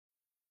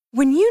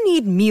When you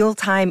need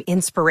mealtime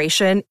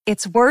inspiration,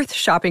 it's worth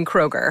shopping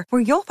Kroger,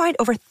 where you'll find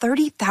over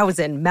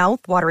 30,000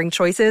 mouth-watering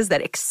choices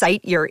that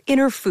excite your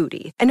inner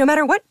foodie. And no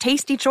matter what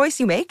tasty choice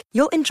you make,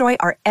 you'll enjoy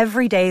our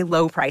everyday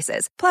low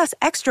prices, plus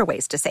extra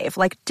ways to save,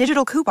 like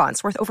digital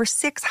coupons worth over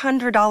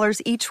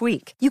 $600 each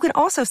week. You can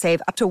also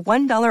save up to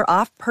 $1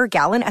 off per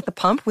gallon at the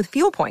pump with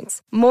fuel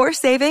points. More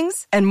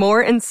savings and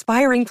more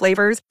inspiring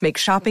flavors make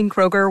shopping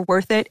Kroger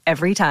worth it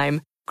every time.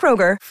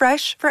 Kroger,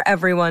 fresh for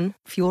everyone.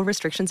 Fuel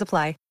restrictions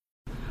apply.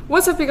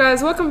 What's up, you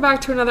guys? Welcome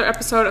back to another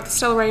episode of the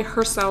Stella Rae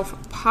Herself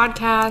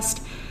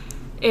podcast.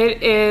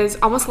 It is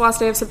almost the last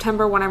day of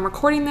September when I'm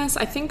recording this.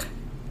 I think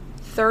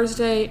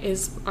Thursday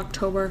is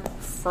October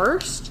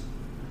 1st.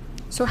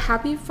 So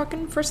happy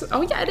fucking 1st.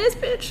 Oh yeah, it is,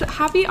 bitch.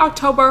 Happy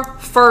October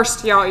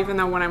 1st, y'all, even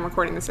though when I'm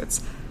recording this,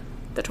 it's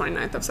the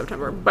 29th of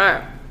September.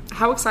 But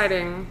how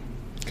exciting.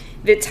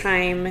 The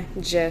time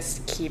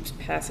just keeps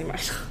passing by.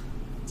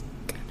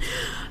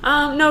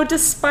 No,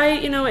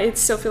 despite, it's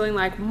still feeling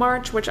like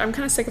March, which I'm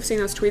kind of sick of seeing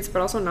those tweets, but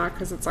also not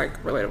because it's,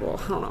 like,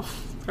 relatable. I don't know.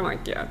 I'm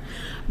like, yeah.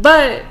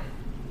 But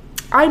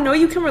I know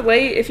you can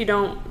relate. If you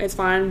don't, it's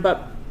fine.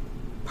 But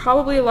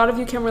probably a lot of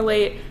you can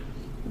relate.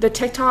 The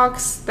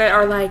TikToks that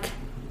are, like,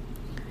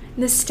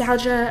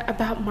 nostalgia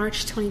about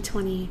March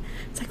 2020.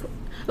 It's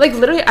like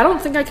literally, I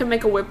don't think I can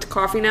make a whipped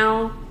coffee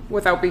now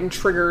without being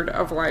triggered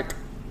of, like,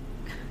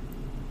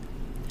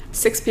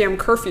 6 p.m.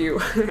 curfew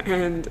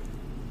and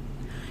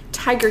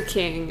Tiger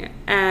King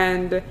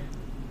and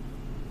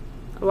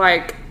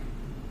like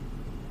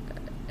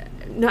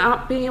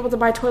not being able to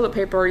buy toilet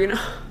paper,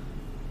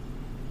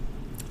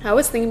 I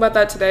was thinking about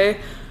that today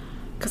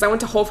because I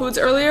went to Whole Foods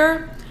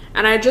earlier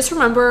and I just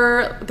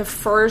remember the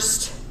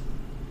first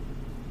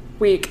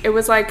week. It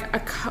was like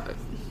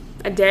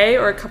a day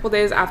or a couple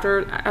days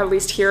after, at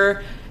least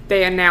here,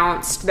 they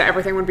announced that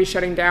everything would be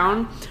shutting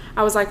down.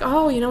 I was like,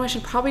 oh, I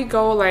should probably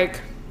go, like,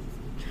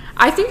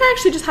 I think I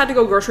actually just had to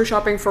go grocery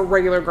shopping for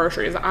regular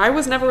groceries. I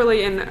was never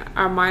really in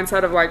a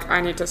mindset of, like, I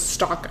need to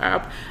stock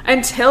up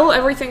until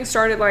everything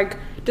started, like,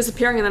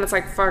 disappearing. And then it's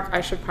like, fuck,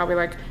 I should probably,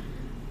 like,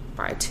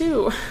 buy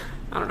 2.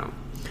 I don't know.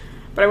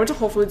 But I went to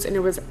Whole Foods and it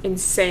was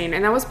insane.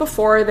 And that was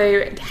before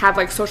they had,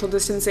 like, social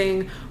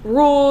distancing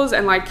rules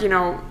and, like,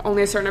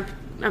 only a certain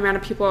amount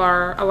of people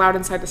are allowed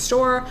inside the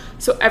store.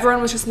 So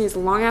everyone was just in these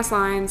long-ass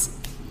lines.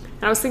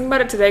 And I was thinking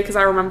about it today because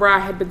I remember I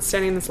had been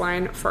standing in this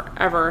line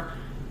forever.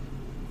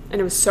 And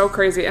it was so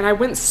crazy. And I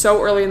went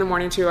so early in the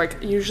morning, too. Like,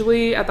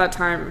 usually at that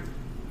time,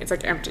 it's,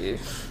 like, empty.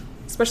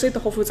 Especially at the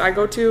Whole Foods I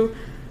go to.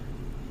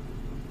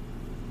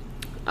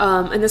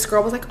 And this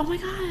girl was like, oh, my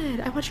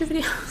God, I watch your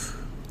videos.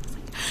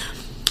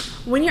 Like,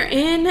 when you're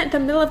in the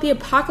middle of the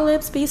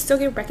apocalypse, but you still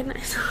get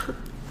recognized.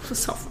 It was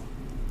so fun.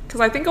 Because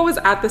I think I was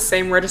at the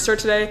same register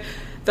today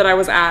that I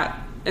was at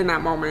in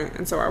that moment.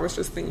 And so I was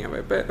just thinking of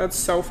it. But that's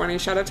so funny.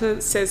 Shout out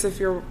to Sis if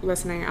you're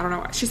listening. I don't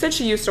know. She said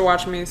she used to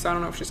watch me, so I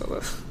don't know if she still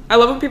does. I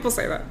love when people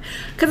say that.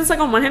 Because it's like,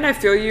 on one hand, I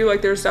feel you.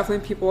 Like, there's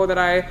definitely people that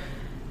I,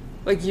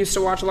 like, used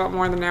to watch a lot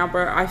more than now.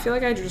 But I feel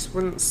like I just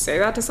wouldn't say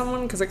that to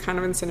someone because it kind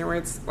of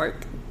insinuates,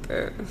 like,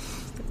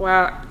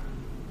 wow,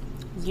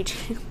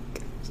 YouTube.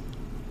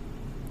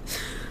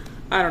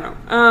 I don't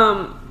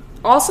know.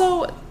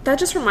 Also, that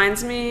just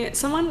reminds me,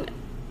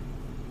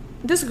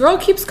 this girl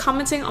keeps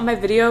commenting on my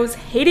videos,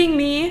 hating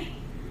me,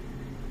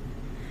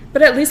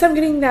 but at least I'm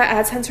getting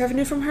that AdSense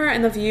revenue from her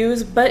and the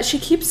views, but she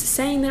keeps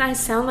saying that I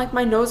sound like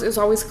my nose is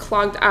always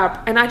clogged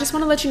up, and I just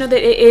want to let you know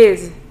that it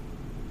is,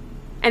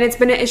 and it's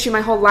been an issue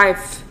my whole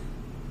life.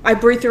 I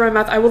breathe through my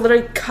mouth. I will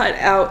literally cut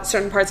out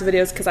certain parts of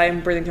videos because I am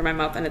breathing through my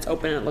mouth and it's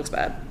open and it looks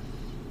bad.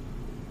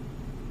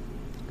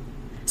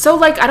 So,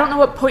 like, I don't know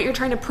what point you're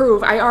trying to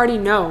prove. I already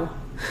know.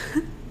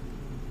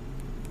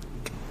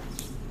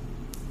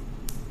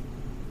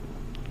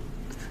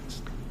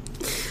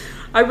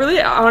 I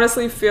really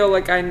honestly feel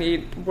like I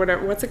need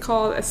what's it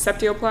called? A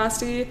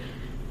septoplasty.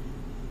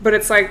 But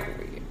it's like,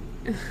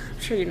 I'm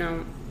sure you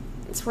know,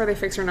 it's where they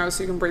fix your nose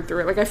so you can breathe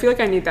through it. Like, I feel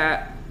like I need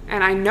that.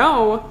 And I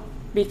know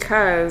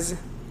because,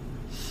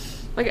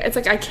 like, it's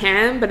like I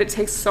can, but it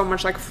takes so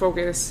much, like,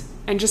 focus.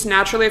 And just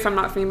naturally, if I'm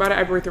not thinking about it,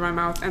 I breathe through my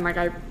mouth. And, like,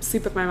 I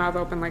sleep with my mouth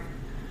open. Like,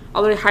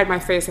 I'll literally hide my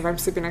face if I'm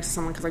sleeping next to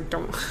someone because, like,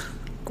 don't.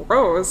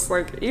 Gross.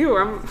 Like,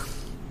 ew,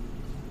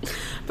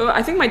 But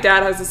I think my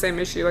dad has the same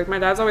issue. Like, my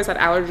dad's always had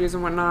allergies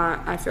and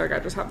whatnot. I feel like I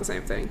just have the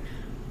same thing.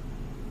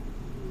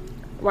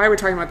 Why are we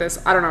talking about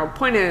this? I don't know.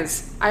 Point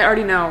is, I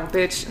already know,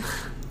 bitch.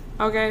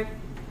 Okay?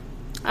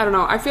 I don't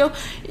know.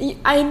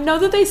 I know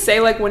that they say,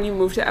 like, when you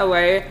move to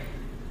LA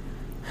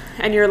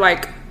and you're,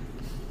 like,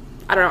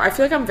 I don't know. I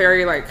feel like I'm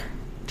very, like,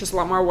 just a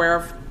lot more aware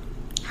of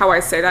how I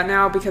say that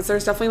now because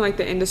there's definitely, like,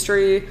 the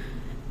industry,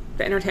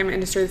 the entertainment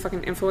industry, the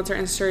fucking influencer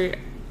industry.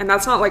 And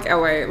that's not, like,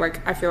 LA.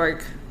 Like, I feel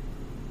like,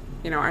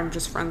 I'm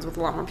just friends with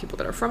a lot more people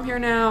that are from here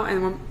now.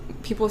 And when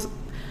people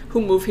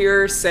who move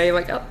here say,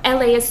 like, oh,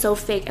 LA is so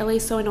fake. LA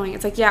is so annoying.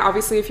 It's like, yeah,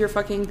 obviously if you're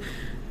fucking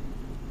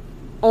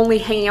only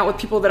hanging out with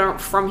people that aren't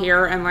from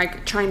here and,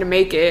 like, trying to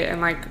make it and,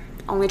 like,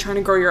 only trying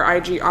to grow your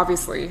IG,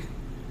 obviously.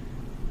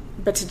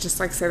 But to just,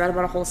 like, say that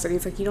about a whole city,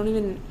 it's like, you don't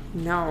even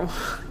know.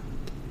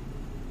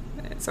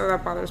 So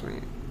that bothers me.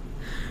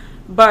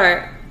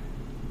 But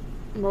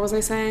what was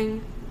I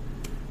saying?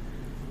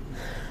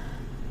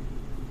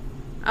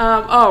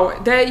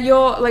 That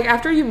you'll, like,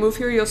 after you move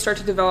here, you'll start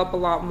to develop a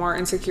lot more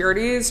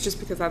insecurities just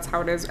because that's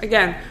how it is.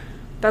 Again,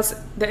 that's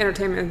the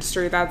entertainment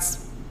industry.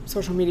 That's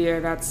social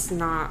media. That's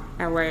not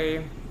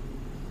LA.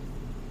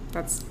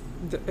 It's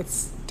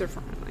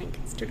different. Like,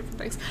 it's two different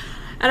things.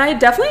 And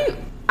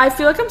I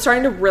feel like I'm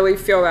starting to really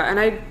feel that. And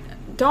I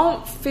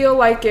don't feel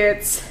like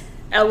it's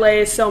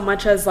LA so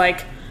much as,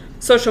 like,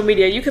 social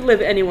media. You could live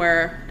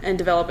anywhere and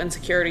develop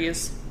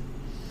insecurities.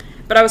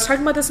 But I was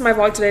talking about this in my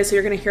vlog today, so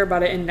you're going to hear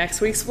about it in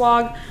next week's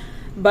vlog.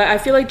 But I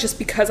feel like just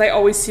because I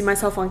always see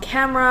myself on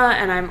camera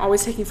and I'm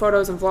always taking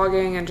photos and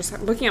vlogging and just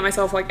looking at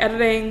myself, like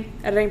editing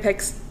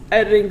pics,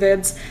 editing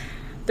vids,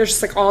 there's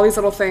just like all these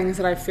little things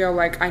that I feel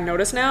like I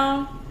notice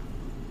now.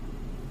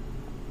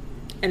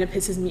 And it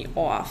pisses me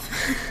off.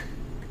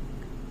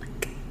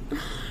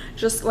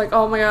 Just like,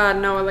 oh my god,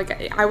 no,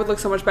 like I would look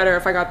so much better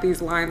if I got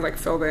these lines like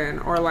filled in,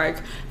 or like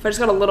if I just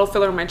got a little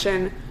filler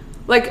mention.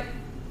 Like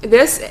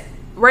this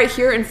right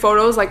here in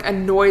photos like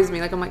annoys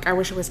me. Like I'm like, I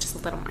wish it was just a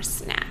little more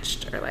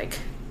snatched, or like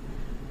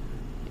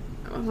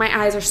my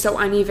eyes are so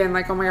uneven.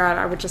 Like, oh my god,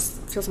 I would just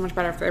feel so much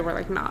better if they were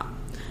like not.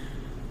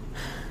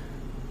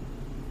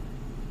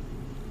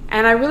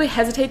 And I really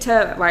hesitate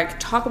to like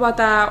talk about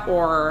that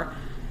or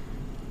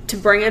to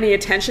bring any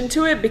attention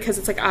to it, because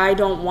it's like I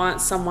don't want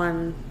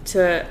someone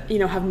to, you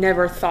know, have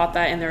never thought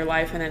that in their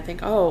life and then think,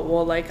 oh,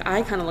 well, like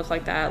I kind of look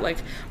like that, like,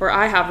 or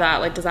I have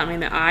that, like, does that mean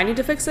that I need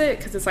to fix it?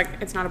 Because it's like,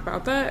 it's not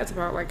about that. It's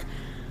about like,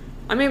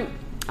 I mean,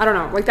 I don't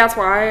know, like that's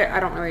why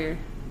I don't really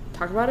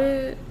talk about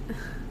it.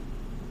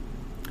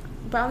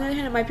 But on the other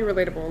hand, it might be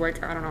relatable.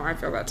 Like, I don't know, I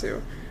feel that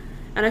too.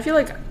 And I feel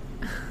like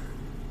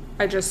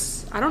I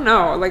don't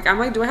know, like I'm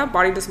like, do I have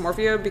body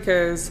dysmorphia?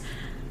 Because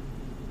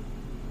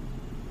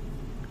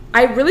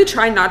I really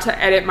try not to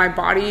edit my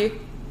body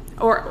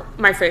or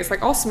my face.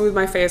 Like, I'll smooth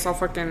my face. I'll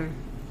fucking,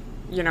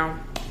 you know,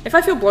 if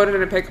I feel bloated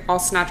in a pic, I'll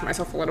snatch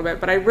myself a little bit.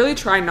 But I really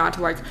try not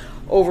to, like,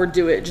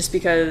 overdo it, just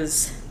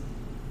because,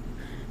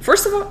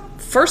 first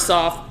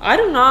off, I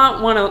do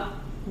not want to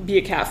be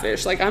a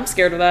catfish. Like, I'm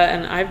scared of that.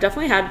 And I've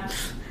definitely I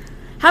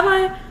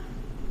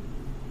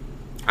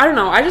don't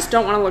know. I just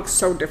don't want to look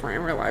so different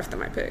in real life than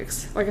my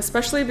pics. Like,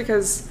 especially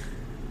because,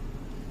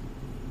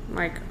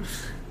 like,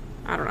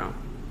 I don't know.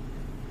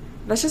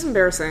 That's just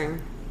embarrassing.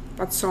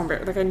 That's so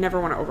embarrassing. Like, I never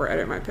want to over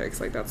edit my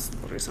pics. Like, that's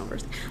literally so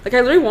embarrassing. Like,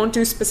 I literally won't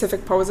do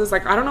specific poses.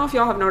 Like, I don't know if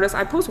y'all have noticed,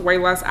 I post way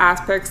less ass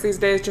pics these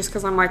days just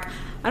because I'm like,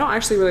 I don't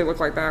actually really look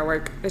like that.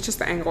 Like, it's just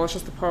the angle. It's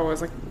just the pose.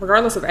 Like,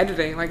 regardless of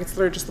editing, like, it's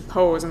literally just the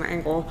pose and the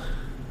angle.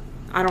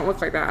 I don't look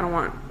like that. I don't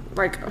want,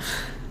 like,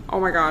 oh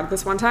my god.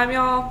 This one time,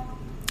 y'all,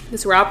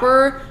 this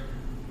rapper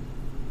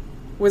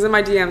was in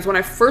my DMs. When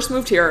I first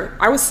moved here,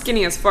 I was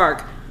skinny as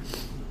fuck.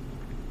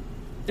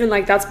 And,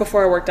 like, that's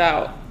before I worked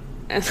out.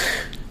 And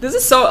this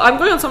is so, I'm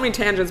going on so many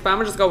tangents, but I'm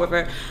gonna just go with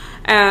it.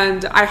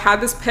 And I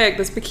had this pic,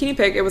 this bikini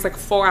pic. It was like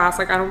full ass.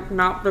 Like, I don't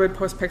not really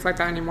post pics like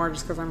that anymore,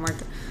 just because I'm like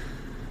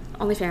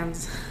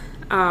OnlyFans.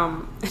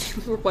 And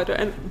he replied to it,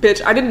 and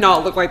bitch, I did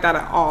not look like that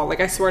at all. Like,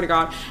 I swear to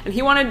God.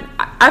 And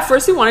at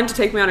first he wanted to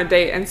take me on a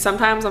date, and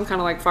sometimes I'm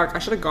kind of like, fuck, I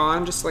should have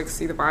gone just to like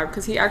see the vibe,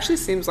 because he actually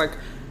seems like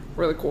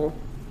really cool.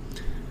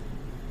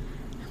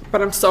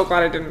 But I'm so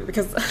glad I didn't,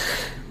 because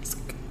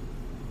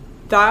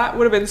that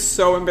would have been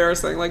so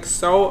embarrassing, like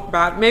so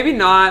bad. Maybe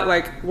not,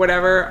 like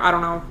whatever, I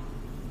don't know.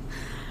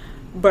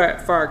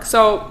 But fuck.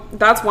 So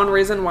that's one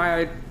reason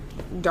why I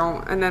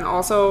don't. And then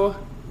also,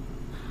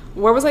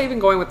 where was I even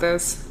going with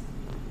this?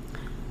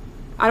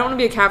 I don't want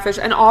to be a catfish.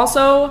 And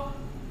also,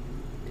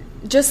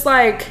 just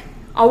like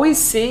always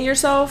seeing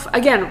yourself,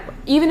 again,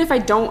 even if I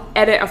don't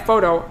edit a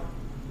photo,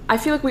 I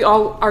feel like we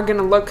all are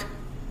gonna look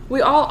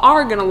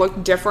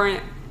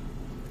different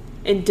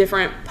in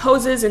different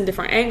poses and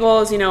different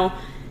angles. You know,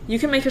 you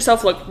can make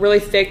yourself look really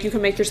thick. You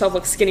can make yourself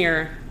look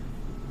thicker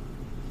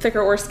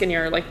or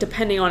skinnier, like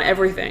depending on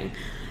everything.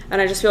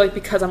 And I just feel like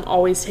because I'm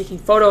always taking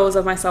photos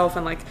of myself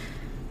and like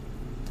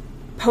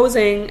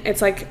posing,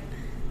 it's like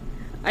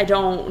I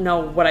don't know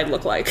what I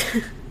look like.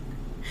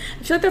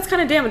 I feel like that's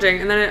kind of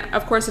damaging. And then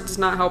of course it does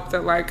not help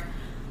that like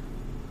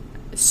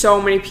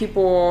so many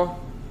people,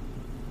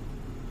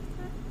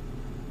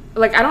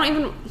 like I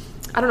don't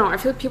know, I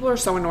feel like people are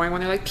so annoying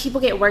when they're like, people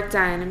get work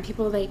done, and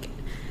people like,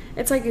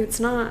 it's like, it's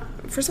not,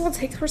 first of all,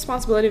 take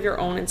responsibility of your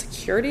own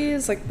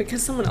insecurities. Like,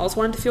 because someone else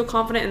wanted to feel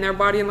confident in their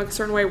body and look a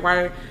certain way,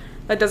 why,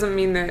 that doesn't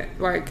mean that,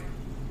 like,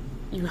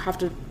 you have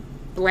to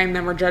blame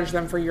them or judge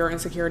them for your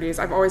insecurities.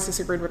 I've always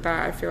disagreed with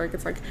that. I feel like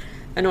it's, like,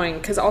 annoying.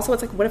 Because also,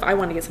 it's like, what if I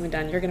want to get something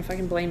done? You're gonna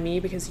fucking blame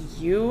me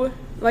because you,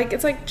 like,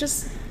 it's like,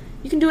 just,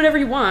 you can do whatever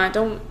you want.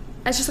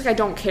 It's just like, I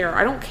don't care.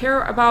 I don't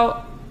care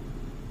about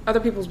other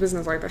people's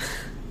business like that.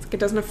 It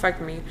doesn't affect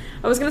me.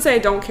 I was gonna say I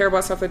don't care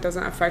about stuff that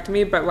doesn't affect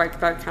me, but like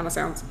that kind of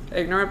sounds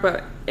ignorant.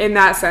 But in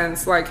that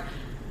sense, like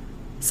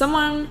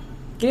someone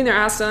getting their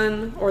ass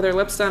done or their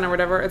lips done or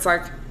whatever, it's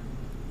like,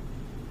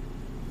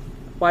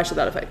 why should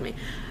that affect me?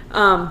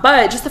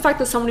 But just the fact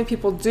that so many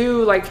people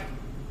do, like,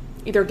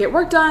 either get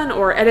work done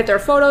or edit their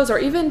photos or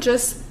even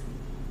just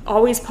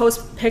always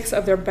post pics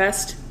of their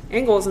best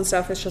angles and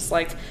stuff. It's just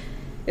like,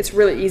 it's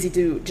really easy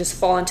to just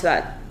fall into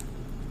that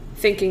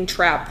thinking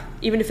trap,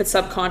 even if it's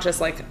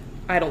subconscious, like,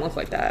 I don't look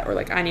like that, or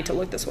like, I need to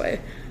look this way.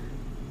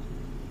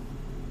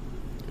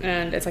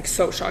 And it's like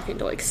so shocking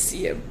to like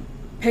see a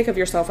pic of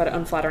yourself at an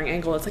unflattering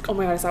angle. It's like, oh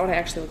my god, is that what I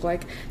actually look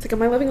like? It's like,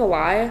 am I living a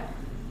lie?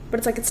 But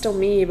it's like, it's still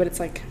me, but it's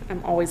like,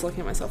 I'm always looking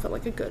at myself at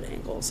like a good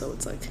angle. So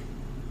it's like,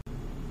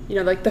 you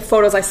know, like the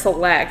photos I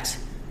select,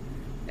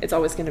 it's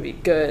always going to be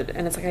good.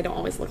 And it's like, I don't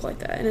always look like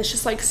that. And it's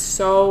just like,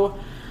 so,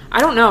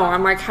 I don't know.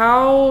 I'm like,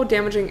 how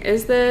damaging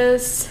is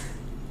this?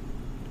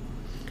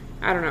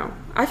 I don't know.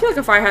 I feel like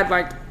if I had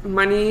like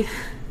money,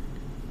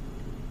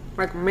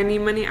 like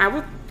money, I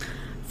would,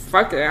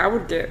 fuck it, I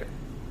would get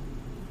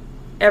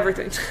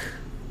everything.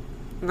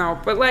 No,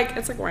 but like,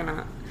 it's like, why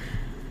not?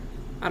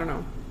 I don't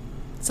know.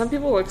 Some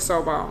people look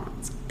so bomb.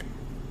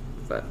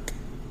 But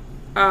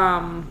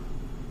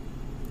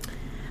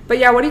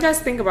yeah, what do you guys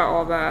think about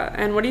all that?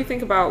 And what do you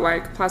think about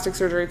like plastic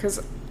surgery?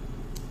 Because,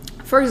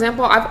 for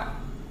example,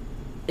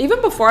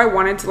 even before I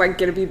wanted to like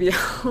get a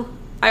BBL,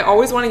 I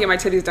always wanted to get my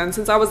titties done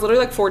since I was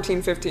literally like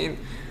 14, 15.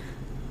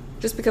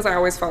 Just because I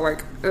always felt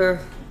like, I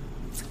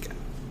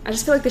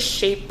just feel like the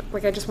shape,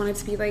 like I just want it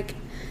to be like,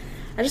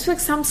 I just feel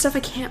like some stuff I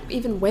can't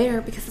even wear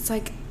because it's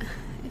like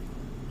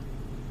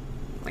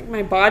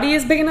my body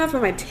is big enough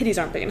but my titties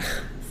aren't big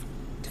enough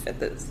to fit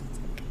this.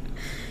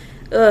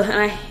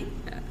 And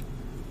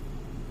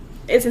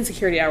it's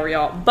insecurity hour,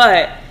 y'all.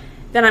 But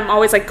then I'm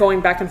always like going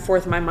back and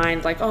forth in my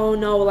mind like, oh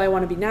no, well I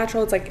want to be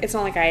natural. It's like, it's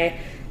not like I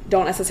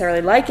don't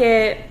necessarily like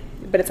it,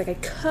 but it's like I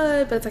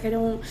could, but it's like I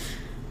don't,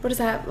 what does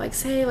that like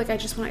say? Like I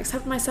just want to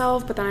accept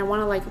myself, but then I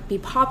want to like be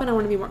popping, I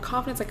want to be more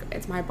confident. It's like,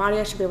 it's my body,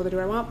 I should be able to do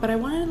what I want, but I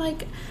want to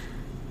like,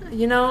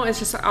 you know, it's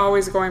just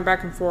always going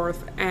back and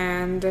forth.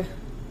 And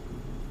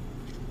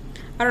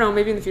I don't know,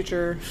 maybe in the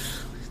future,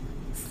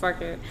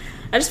 fuck it.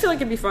 I just feel like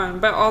it'd be fun,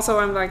 but also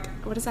I'm like,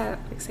 what does that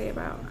like say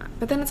about?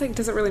 But then it's like,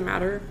 does it really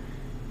matter?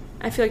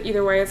 I feel like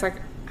either way, it's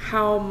like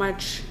how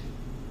much.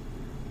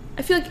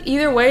 I feel like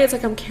either way, it's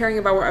like I'm caring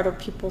about what other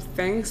people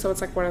think. So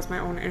it's like, what does my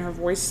own inner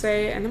voice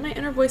say? And then my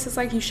inner voice is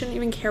like, you shouldn't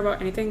even care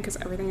about anything because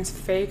everything is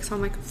fake. So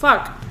I'm like,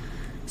 fuck.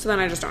 So then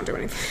I just don't do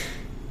anything.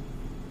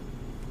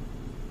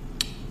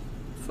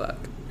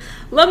 Fuck.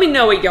 Let me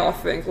know what y'all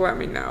think. Let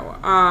me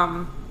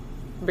know.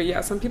 But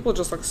yeah, some people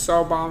just look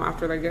so bomb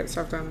after they get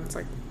stuff done. It's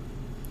like,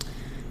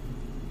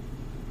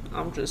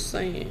 I'm just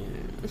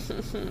saying.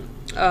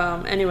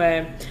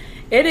 Anyway,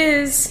 it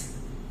is,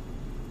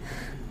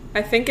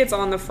 I think it's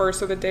on the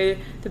first of the day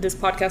that this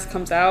podcast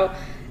comes out.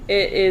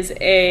 It is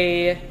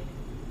a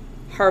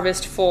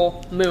harvest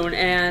full moon,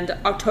 and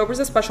October is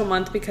a special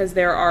month because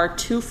there are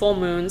 2 full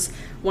moons,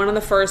 one on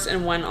the 1st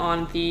and one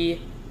on the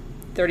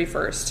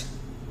 31st.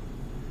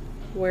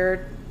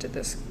 Where did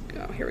this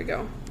go? Here we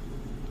go.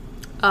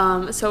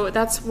 So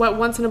that's what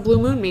once in a blue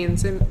moon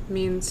means. It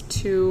means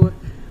 2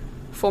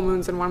 full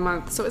moons in 1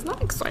 month. So isn't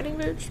that exciting,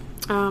 bitch?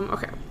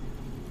 Okay.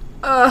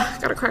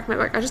 Gotta crack my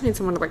back. I just need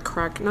someone to like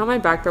crack, not my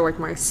back, but like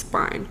my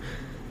spine.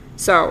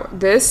 So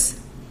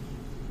this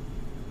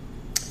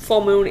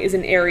full moon is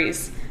in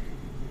Aries.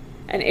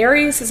 And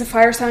Aries is a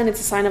fire sign. It's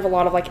a sign of a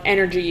lot of like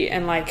energy,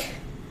 and like,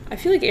 I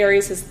feel like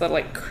Aries is the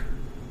like,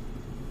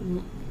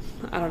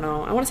 I don't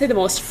know, I want to say the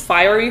most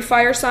fiery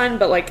fire sign,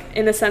 but like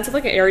in the sense of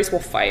like Aries will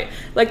fight.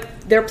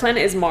 Like their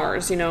planet is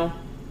Mars, you know,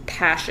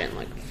 passion,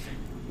 like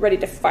ready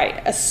to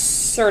fight,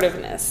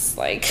 assertiveness,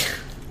 like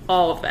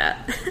all of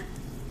that.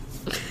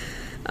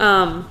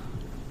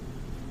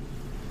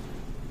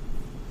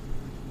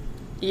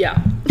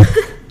 Yeah.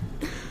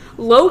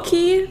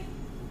 Low-key,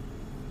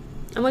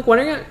 I'm like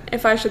wondering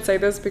if I should say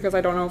this because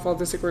I don't know if I'll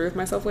disagree with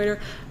myself later,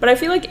 but I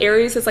feel like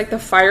Aries is like the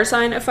fire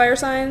sign of fire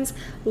signs.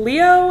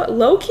 Leo,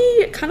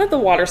 low-key, kind of the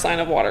water sign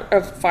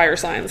of fire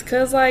signs,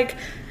 because like,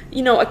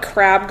 you know, a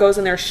crab goes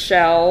in their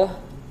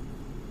shell,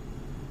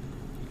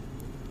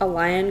 a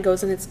lion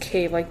goes in its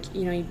cave. Like,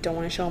 you know, you don't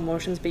want to show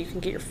emotions, but you can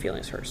get your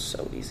feelings hurt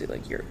so easy.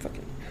 Like,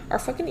 our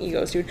fucking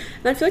egos, dude.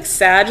 And I feel like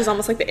Sag is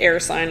almost like the air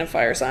sign of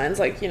fire signs.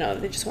 Like, you know,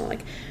 they just want to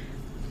like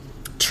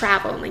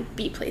travel and like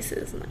be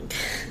places. And like,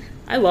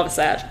 I love a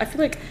Sag. I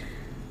feel like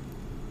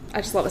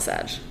I just love a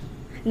Sag.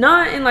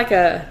 Not in like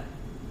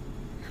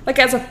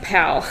as a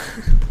pal.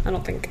 I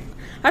don't think,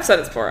 I've said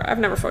it before, I've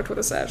never fucked with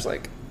a Sag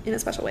like in a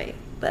special way,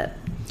 but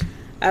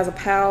as a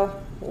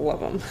pal, love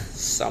them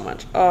so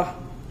much. Oh,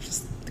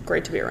 just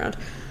great to be around.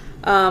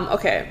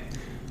 Okay,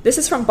 this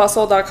is from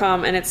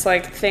bustle.com, and it's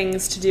like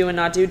things to do and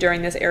not do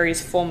during this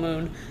Aries full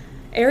moon.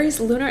 Aries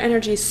lunar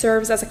energy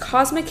serves as a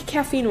cosmic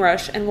caffeine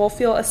rush and will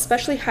feel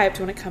especially hyped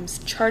when it comes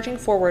to charging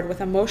forward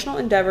with emotional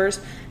endeavors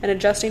and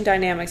adjusting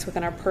dynamics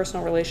within our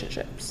personal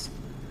relationships.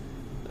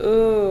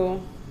 Ooh.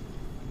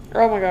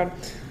 Oh my god.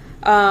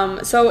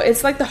 So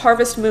it's like the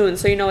harvest moon,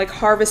 so you know, like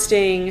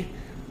harvesting,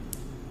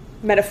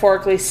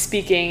 metaphorically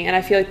speaking, and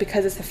I feel like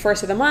because it's the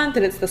first of the month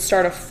and it's the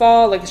start of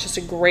fall, like it's just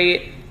a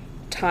great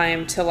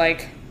time to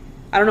like,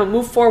 I don't know,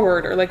 move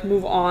forward or like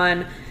move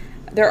on.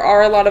 There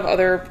are a lot of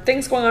other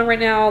things going on right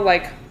now,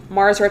 like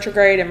Mars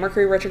retrograde and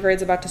Mercury retrograde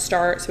is about to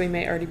start, so we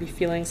may already be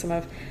feeling some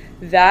of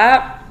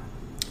that.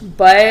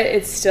 But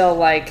it's still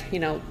like,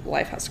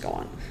 life has to go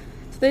on.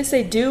 So they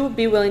say, do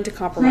be willing to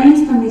compromise.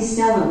 Playing from the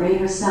Stella Ray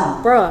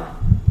herself. Bruh,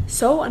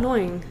 so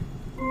annoying.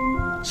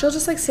 She'll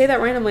just say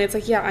that randomly. It's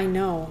like, yeah, I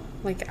know.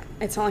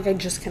 It's not like I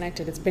just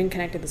connected. It's been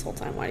connected this whole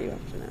time. Why do you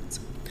have to do that?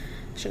 So,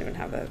 I shouldn't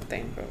even have that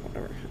thing, but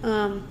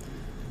whatever.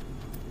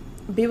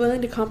 Be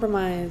willing to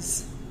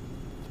compromise.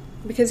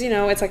 Because,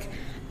 it's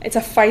it's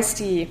a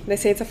feisty, they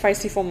say it's a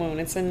feisty full moon.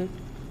 It's in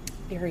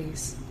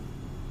Aries.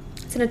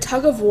 It's in a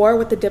tug of war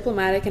with the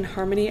diplomatic and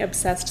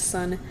harmony-obsessed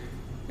sun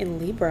in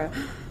Libra.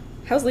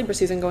 How's Libra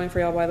season going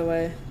for y'all, by the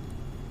way?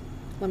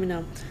 Let me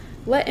know.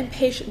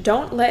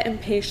 Don't let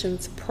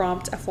impatience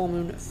prompt a full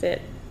moon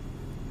fit.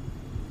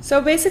 So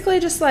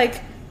basically just it's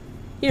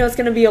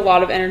going to be a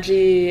lot of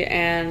energy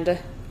and,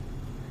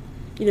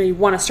 you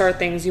want to start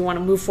things, you want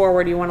to move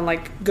forward, you want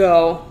to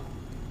go.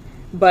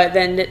 But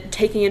then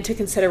taking into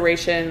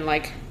consideration,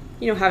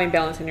 having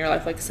balance in your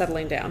life,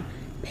 settling down,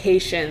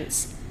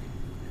 patience,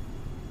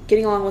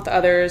 getting along with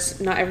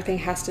others. Not everything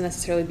has to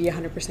necessarily be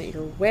 100%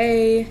 your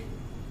way.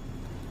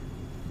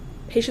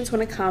 Patience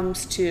when it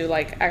comes to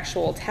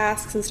actual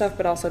tasks and stuff,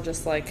 but also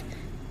just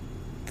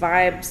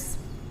vibes.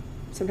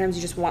 Sometimes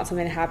you just want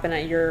something to happen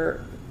at your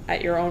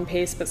own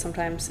pace, but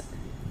sometimes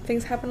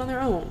things happen on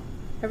their own.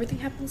 Everything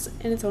happens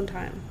in its own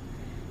time.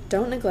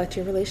 Don't neglect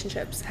your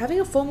relationships. Having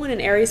a full moon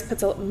in Aries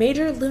puts a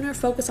major lunar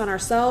focus on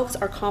ourselves,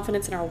 our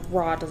confidence, and our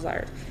raw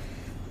desires.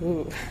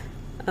 Ooh.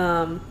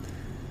 And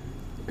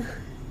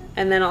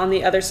then on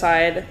the other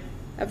side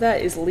of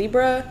that is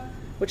Libra,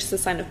 which is a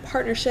sign of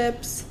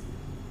partnerships,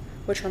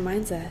 which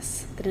reminds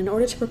us that in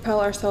order to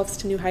propel ourselves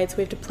to new heights,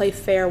 we have to play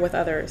fair with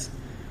others.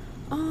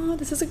 Oh,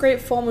 this is a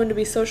great full moon to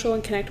be social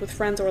and connect with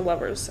friends or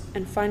lovers,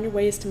 and find your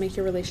ways to make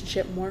your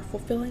relationship more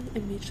fulfilling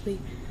and mutually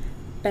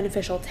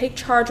beneficial. Take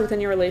charge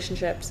within your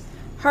relationships.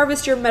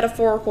 Harvest your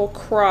metaphorical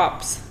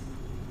crops.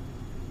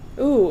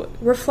 Ooh,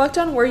 reflect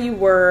on where you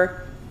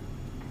were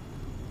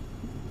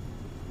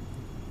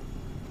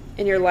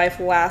in your life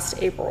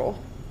last April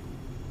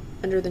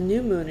under the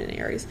new moon in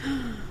Aries.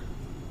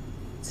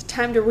 It's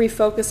time to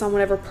refocus on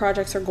whatever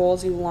projects or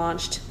goals you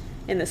launched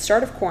in the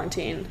start of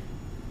quarantine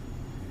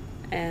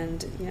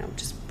and,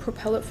 just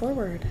propel it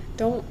forward.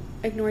 Don't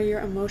ignore your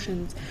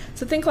emotions.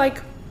 So think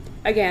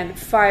again,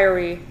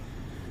 fiery,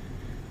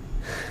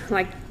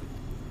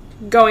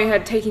 going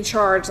ahead, taking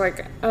charge,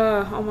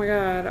 oh my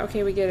god,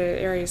 okay, we get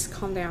it, Aries,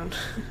 calm down.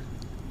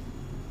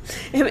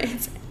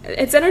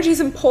 Its energy is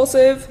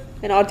impulsive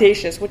and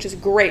audacious, which is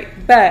great,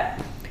 but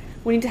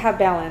we need to have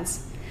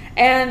balance.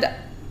 And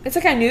it's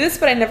I knew this,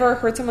 but I never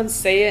heard someone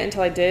say it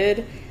until I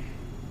did.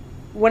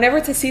 Whenever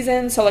it's a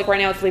season, so right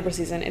now it's Libra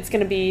season, it's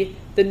going to be,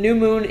 the new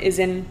moon is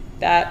in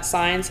that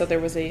sign, so there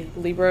was a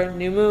Libra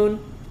new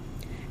moon,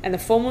 and the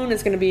full moon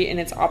is going to be in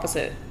its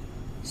opposite.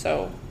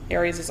 So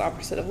Aries is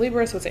opposite of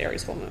Libra, so it's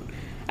Aries full moon.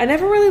 I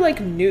never really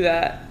knew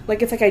that.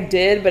 It's I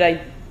did, but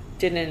I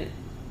didn't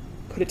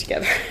put it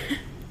together.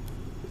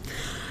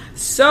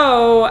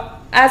 So,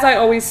 as I've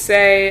always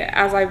said,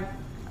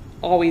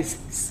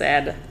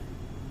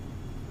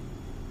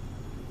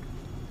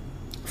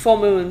 full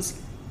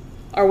moons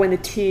are when the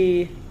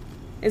tea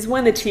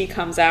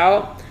comes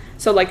out.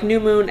 So new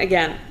moon,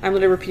 again, I'm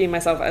literally repeating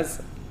myself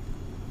as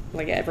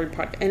in every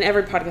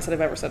podcast that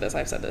I've ever said this,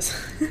 I've said this.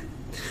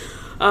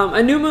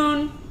 A new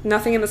moon,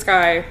 nothing in the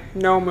sky,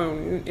 no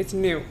moon, it's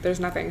new, there's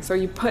nothing. So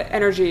you put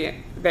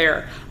energy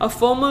there. A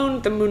full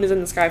moon, the moon is in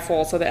the sky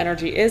full, so the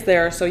energy is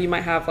there. So you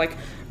might have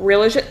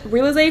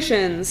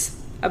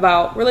realizations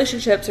about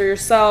relationships or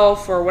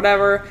yourself or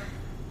whatever.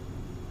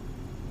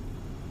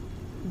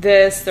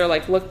 They're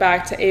look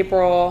back to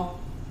April,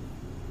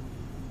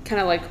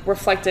 kind of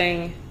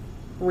reflecting,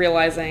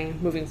 realizing,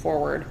 moving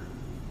forward.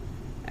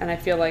 And I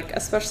feel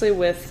especially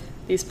with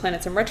these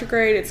planets in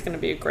retrograde, it's going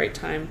to be a great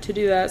time to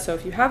do that. So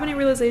if you have any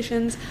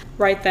realizations,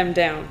 write them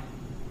down.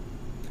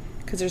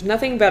 Because there's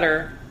nothing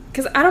better.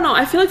 Because I don't know,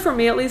 I feel for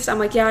me at least,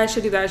 I'm yeah, I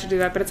should do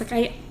that. But it's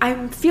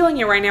I'm feeling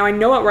it right now. I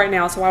know it right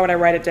now, so why would I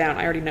write it down?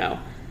 I already know.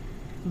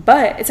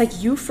 But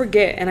it's you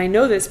forget. And I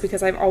know this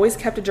because I've always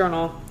kept a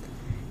journal.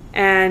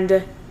 And,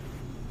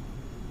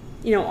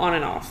 on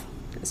and off.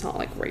 It's not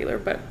regular,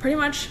 but pretty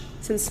much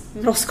since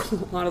middle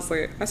school,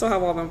 honestly. I still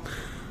have all of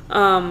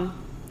them.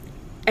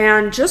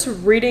 And just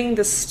reading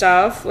the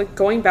stuff,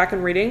 going back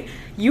and reading,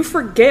 you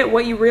forget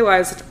what you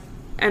realized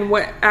and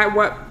at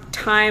what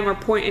time or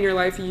point in your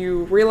life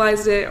you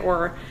realized it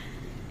or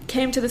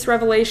came to this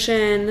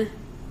revelation.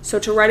 So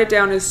to write it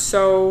down is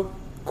so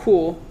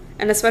cool.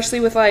 And especially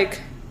with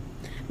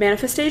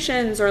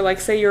manifestations or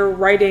say you're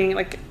writing,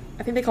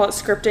 I think they call it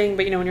scripting,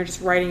 but when you're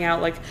just writing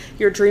out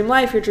your dream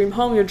life, your dream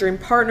home, your dream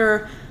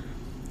partner,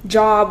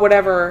 job,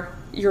 whatever,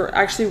 you're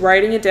actually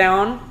writing it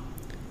down.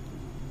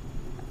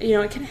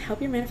 It can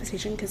help your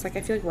manifestation because I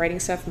feel writing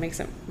stuff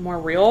makes it more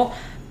real.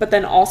 But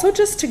then also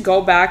just to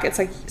go back, it's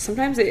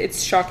sometimes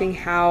it's shocking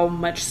how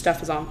much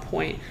stuff is on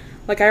point.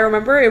 I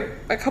remember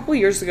a couple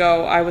years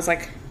ago, I was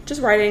just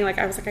writing,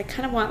 I was I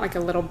kind of want a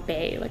little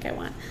bay, I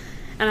want.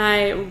 And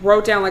I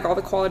wrote down like all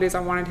the qualities I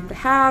wanted him to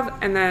have,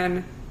 and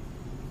then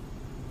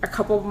a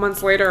couple of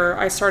months later,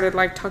 I started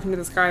like talking to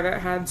this guy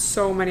that had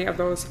so many of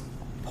those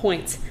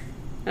points.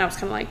 And I was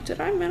kind of like,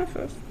 did I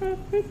manifest that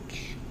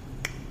bitch?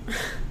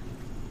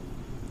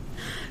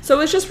 So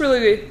it's just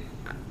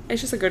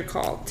a good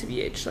call,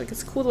 TBH. Like,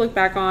 it's cool to look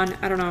back on.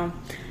 I don't know.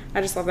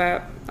 I just love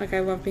that. Like, I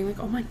love being like,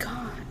 oh my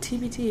God,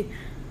 TBT.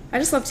 I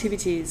just love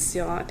TBTs,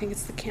 y'all. I think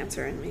it's the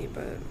Cancer in me,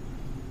 but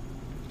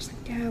just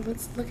like, yeah,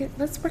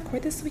 let's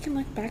record this so we can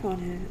look back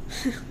on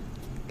it.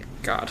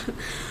 God.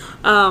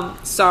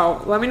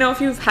 So let me know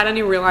if you've had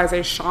any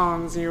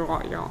realizations.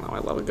 Y'all know I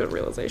love a good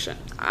realization.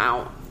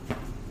 Ow.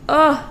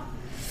 Ugh.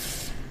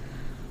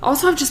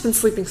 Also, I've just been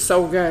sleeping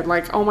so good.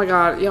 Like, oh my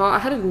God, y'all, I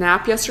had a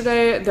nap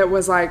yesterday that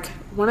was like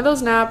one of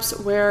those naps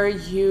where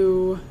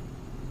you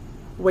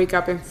wake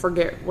up and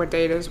forget what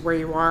day it is, where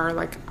you are.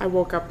 Like, I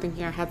woke up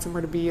thinking I had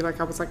somewhere to be. Like,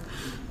 I was like,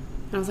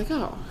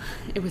 oh,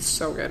 it was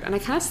so good. And I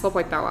kind of slept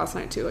like that last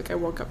night too. Like, I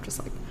woke up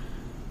just like,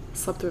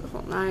 slept through the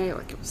whole night.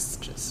 Like, it was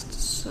just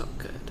so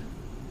good.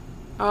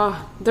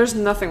 There's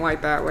nothing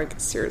like that. Like,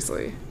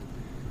 seriously.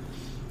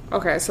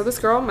 Okay, so this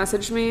girl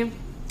messaged me.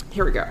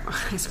 Here we go.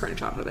 I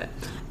screenshotted it.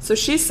 So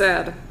she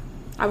said,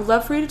 I would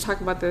love for you to talk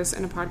about this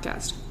in a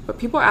podcast, but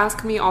people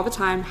ask me all the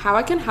time how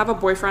I can have a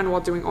boyfriend while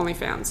doing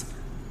OnlyFans.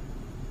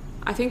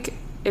 I think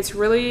it's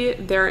really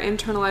their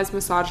internalized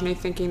misogyny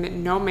thinking that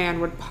no man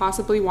would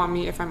possibly want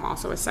me if I'm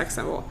also a sex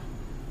symbol.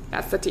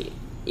 That's the tea.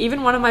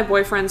 Even one of my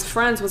boyfriend's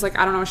friends was like,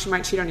 I don't know, she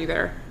might cheat on you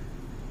there.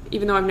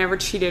 Even though I've never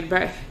cheated,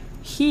 but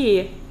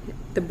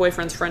the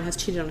boyfriend's friend, has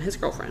cheated on his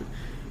girlfriend.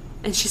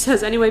 And she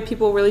says, anyway,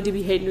 people really do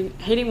be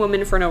hating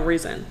women for no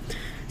reason.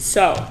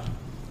 So,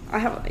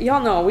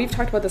 y'all know, we've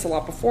talked about this a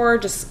lot before.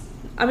 Just,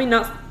 I mean,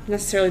 not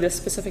necessarily this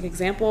specific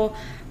example,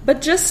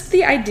 but just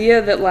the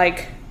idea that,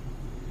 like,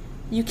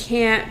 you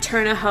can't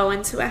turn a hoe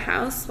into a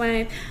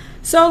housewife.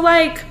 So,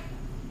 like,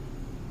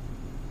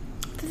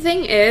 the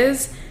thing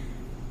is,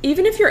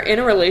 even if you're in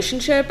a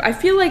relationship, I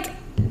feel like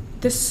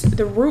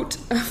the root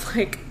of,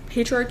 like,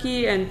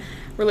 patriarchy and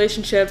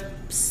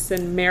relationships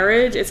and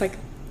marriage, it's like,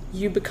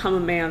 you become a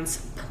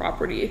man's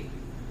property.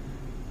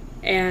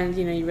 And,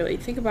 you know, you really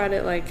think about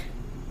it, like,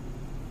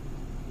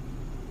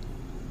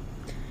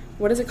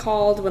 what is it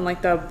called when,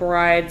 like, the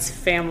bride's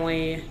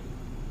family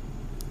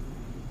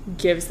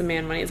gives the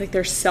man money? It's like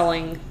they're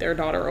selling their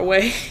daughter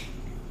away.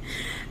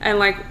 And,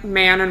 like,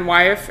 man and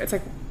wife, it's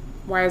like,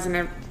 why isn't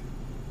it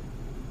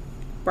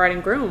bride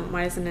and groom?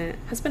 Why isn't it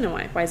husband and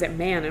wife? Why is it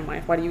man and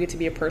wife? Why do you get to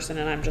be a person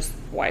and I'm just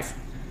wife?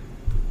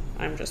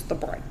 I'm just the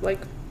bride. Like,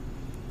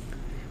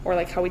 or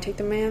like how we take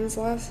the man's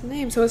last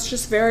name. So it's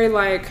just very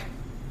like,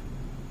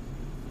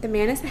 the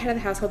man is the head of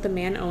the household, the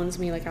man owns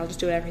me, like I'll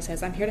just do whatever he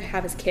says. I'm here to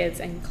have his kids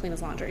and clean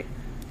his laundry.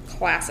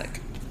 Classic.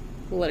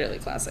 Literally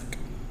classic.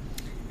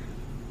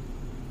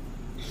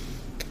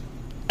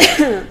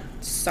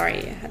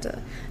 Sorry, I had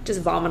to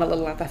just vomit a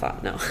little at that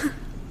thought. No.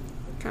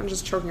 Kind of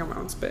just choking on my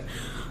own spit.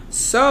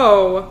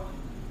 So,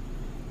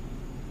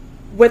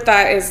 with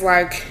that is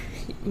like,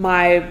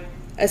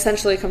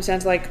 essentially it comes down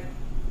to like,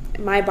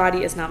 my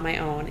body is not my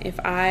own. If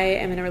I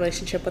am in a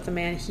relationship with a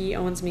man, he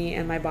owns me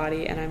and my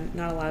body, and I'm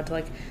not allowed to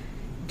like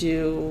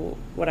do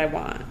what I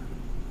want.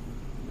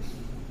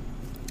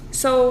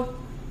 So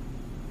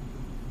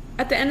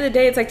at the end of the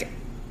day, it's like,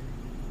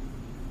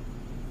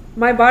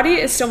 my body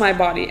is still my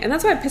body. And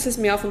that's why it pisses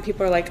me off when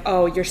people are like,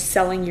 oh, you're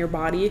selling your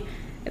body.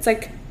 It's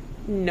like,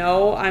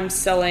 no, I'm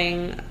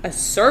selling a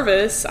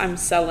service. I'm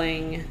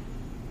selling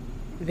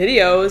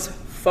videos,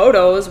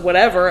 photos,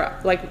 whatever.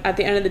 Like, at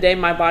the end of the day,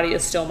 my body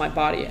is still my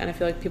body. And I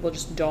feel like people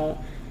just don't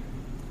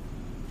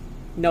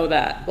know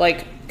that.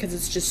 Like, because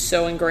it's just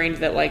so ingrained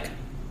that, like,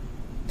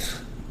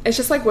 it's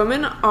just like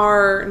women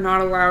are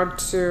not allowed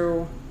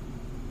to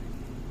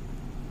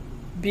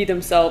be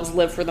themselves,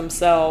 live for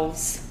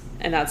themselves,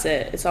 and that's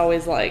it. It's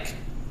always like,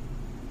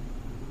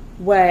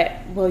 what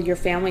will your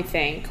family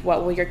think?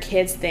 What will your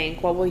kids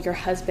think? What will your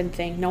husband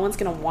think? No one's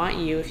going to want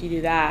you if you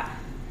do that.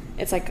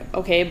 It's like,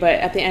 okay, but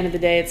at the end of the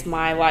day, it's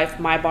my life,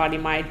 my body,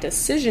 my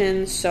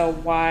decision. So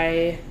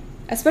why,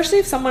 especially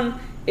if someone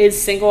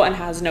is single and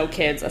has no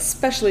kids,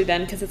 especially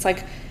then, because it's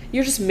like,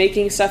 you're just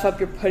making stuff up.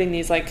 You're putting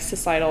these like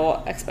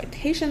societal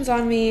expectations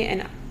on me.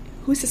 And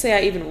who's to say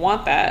I even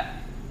want that?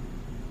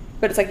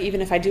 But it's like,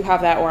 even if I do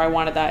have that or I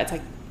wanted that, it's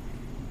like,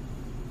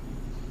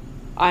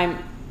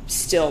 I'm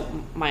still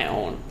my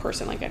own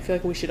person. Like, I feel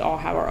like we should all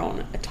have our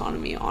own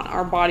autonomy on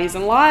our bodies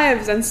and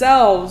lives and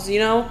selves, you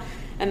know?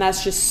 And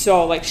that's just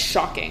so, like,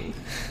 shocking.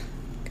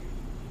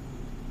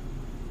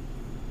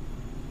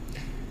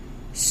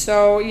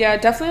 So, yeah,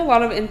 definitely a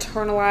lot of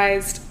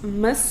internalized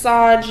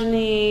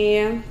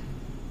misogyny.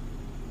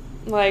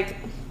 Like,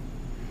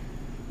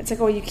 it's like,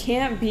 oh, you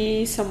can't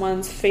be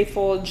someone's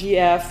faithful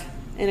GF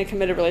in a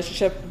committed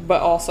relationship,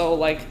 but also,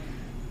 like,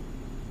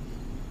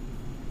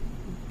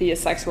 be a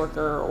sex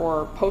worker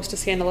or post a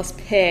scandalous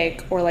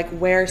pic or, like,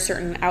 wear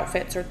certain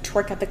outfits or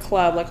twerk at the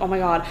club. Like, oh my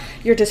God,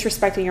 you're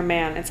disrespecting your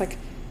man. It's like,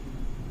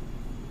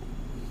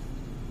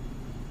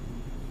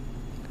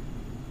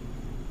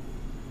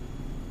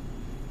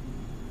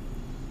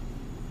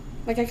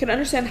 like, I could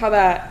understand how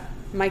that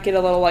might get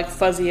a little, like,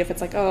 fuzzy if it's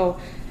like, oh,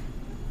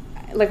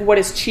 like, what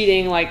is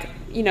cheating, like,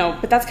 you know,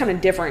 but that's kind of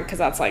different because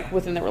that's, like,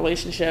 within the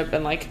relationship,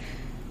 and, like,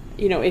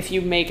 you know, if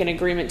you make an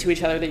agreement to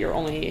each other that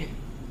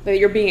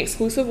you're being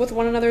exclusive with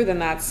one another, then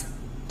that's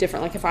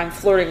different. Like, if I'm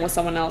flirting with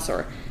someone else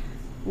or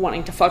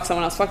wanting to fuck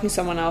someone else, fucking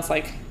someone else,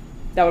 like,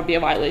 that would be a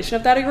violation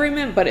of that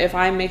agreement. But if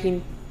I'm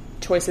making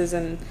choices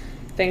and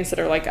things that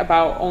are, like,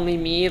 about only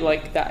me,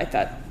 like,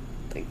 that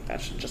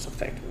should just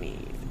affect me,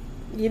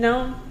 you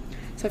know?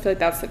 So I feel like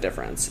that's the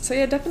difference. So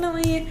yeah,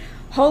 definitely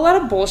a whole lot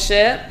of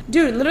bullshit.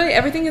 Dude, literally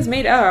everything is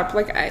made up.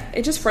 Like,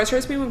 it just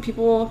frustrates me when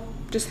people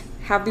just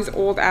have these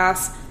old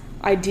ass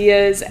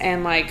ideas,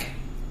 and, like,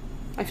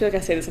 I feel like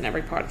I say this in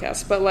every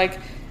podcast, but, like,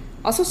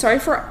 also sorry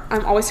for,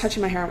 I'm always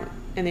touching my hair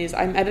in these.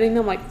 I'm editing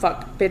them, like,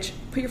 fuck, bitch,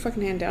 put your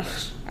fucking hand down.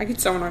 I get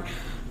so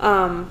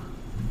annoyed.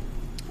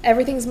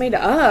 Everything's made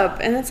up,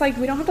 and it's like,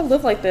 we don't have to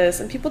live like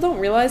this, and people don't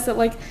realize that,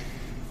 like,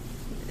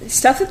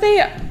 stuff that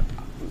they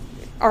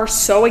are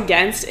so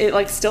against, it,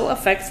 like, still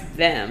affects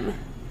them.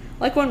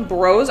 Like, when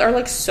bros are,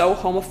 like, so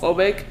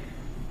homophobic,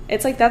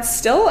 it's like, that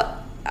still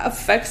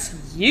affects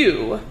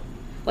you.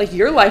 Like,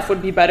 your life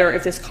would be better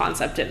if this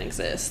concept didn't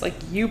exist. Like,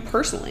 you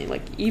personally,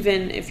 like,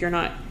 even if you're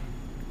not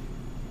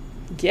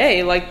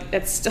gay, like,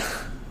 it's still,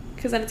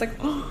 because then it's like,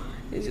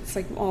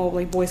 oh,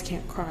 like, boys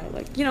can't cry,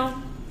 like, you know,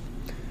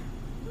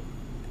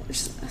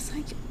 it's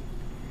like,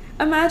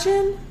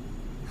 imagine,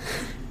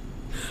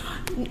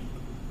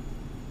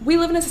 we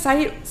live in a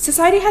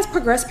society has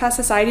progressed past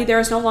society. There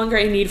is no longer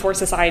a need for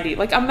society.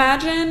 Like,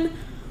 imagine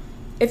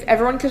if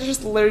everyone could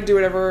just literally do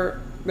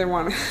whatever they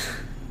want.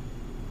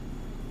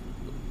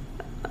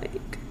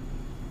 Like,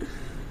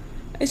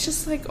 it's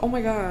just like, oh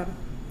my god.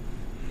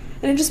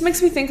 And it just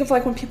makes me think of,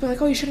 like, when people are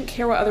like, oh, you shouldn't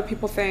care what other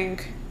people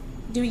think.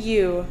 Do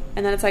you.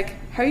 And then it's like,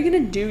 how are you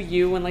going to do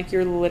you when, like,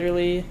 you're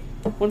literally,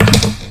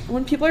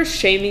 when people are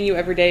shaming you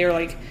every day, or,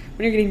 like,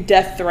 when you're getting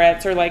death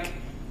threats, or, like,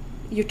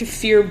 you have to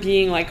fear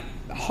being, like,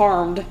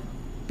 harmed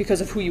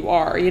because of who you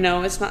are, you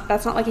know? That's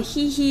not like a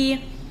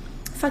hee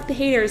fuck the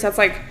haters. That's,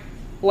 like,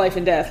 life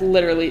and death,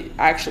 literally,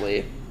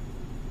 actually.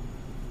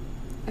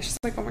 It's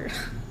just like, oh my god.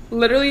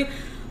 Literally,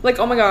 like,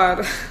 oh my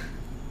god.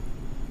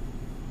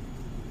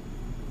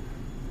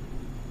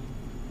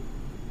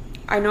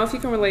 I know if you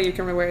can relate, you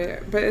can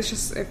relate, but it's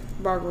just, it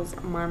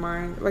boggles my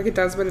mind. Like, it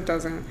does, but it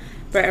doesn't.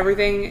 But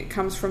everything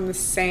comes from the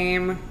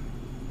same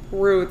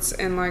roots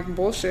and, like,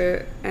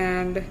 bullshit,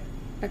 and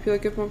I feel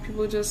like if more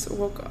people just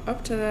woke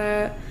up to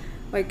that,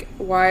 like,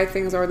 why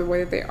things are the way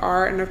that they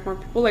are, and if more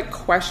people, like,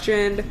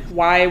 questioned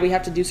why we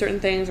have to do certain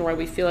things, or why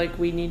we feel like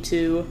we need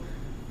to,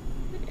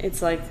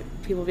 it's like,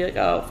 people be like,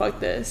 oh, fuck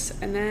this,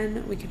 and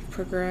then we could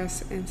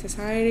progress in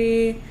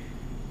society.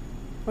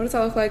 What does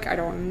that look like? I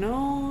don't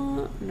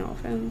know. No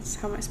offense.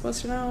 How am I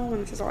supposed to know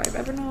when this is all I've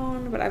ever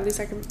known? But at least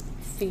I'm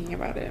thinking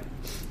about it.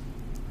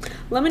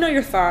 Let me know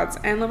your thoughts,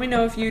 and let me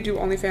know if you do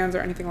OnlyFans or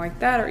anything like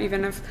that, or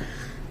even if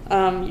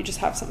you just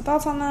have some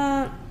thoughts on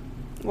that.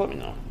 Let me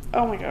know.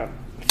 Oh my god.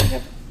 I think I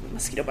have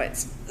mosquito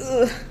bites.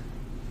 Ugh.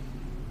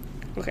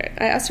 Okay,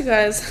 I asked you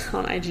guys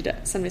on IG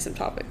to send me some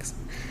topics,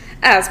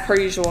 as per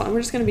usual, and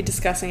we're just going to be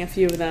discussing a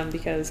few of them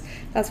because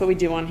that's what we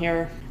do on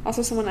here.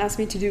 Also, someone asked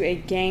me to do a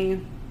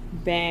gang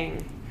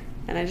bang,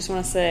 and I just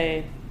want to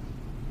say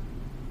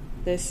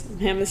this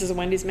is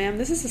Wendy's, ma'am,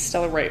 this is a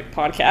Stellar Right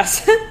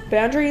podcast.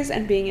 Boundaries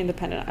and being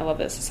independent. I love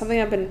this. It's something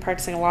I've been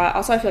practicing a lot.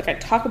 Also, I feel like I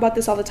talk about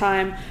this all the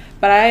time,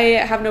 but I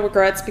have no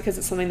regrets because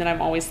it's something that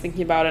I'm always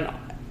thinking about and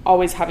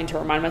always having to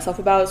remind myself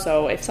about.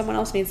 So if someone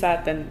else needs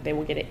that, then they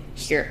will get it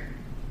here.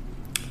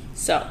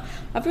 So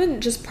I've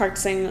been just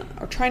practicing,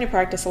 or trying to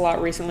practice a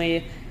lot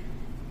recently,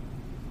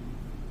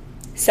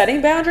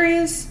 setting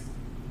boundaries.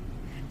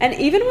 And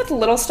even with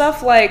little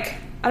stuff, like,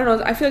 I don't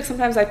know, I feel like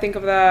sometimes I think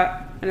of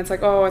that and it's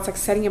like, oh, it's like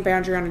setting a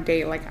boundary on a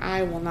date. Like,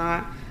 I will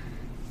not,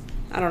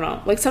 I don't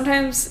know. Like,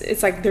 sometimes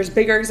it's like there's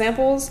bigger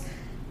examples,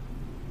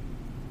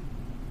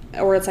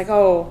 or it's like,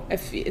 oh,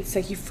 if it's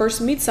like you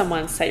first meet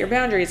someone, set your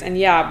boundaries. And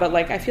yeah, but,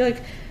 like, I feel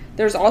like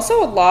there's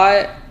also a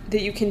lot that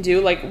you can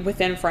do, like,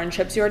 within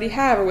friendships you already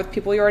have, or with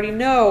people you already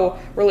know,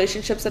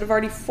 relationships that have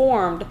already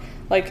formed.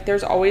 Like,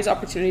 there's always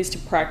opportunities to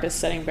practice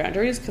setting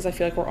boundaries, because I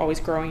feel like we're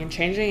always growing and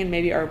changing, and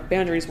maybe our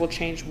boundaries will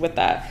change with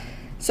that.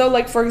 So,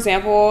 like, for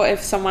example,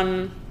 if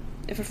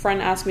a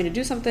friend asks me to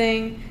do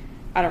something,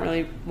 I don't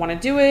really want to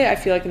do it. I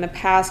feel like in the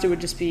past it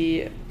would just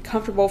be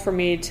comfortable for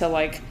me to,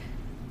 like,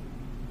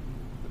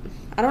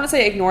 I don't want to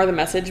say ignore the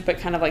message, but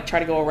kind of, like, try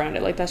to go around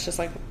it. Like, that's just,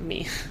 like,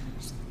 me.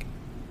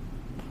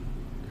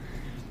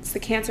 It's the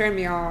Cancer in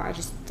me, y'all. I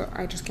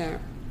just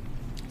can't.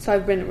 So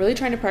I've been really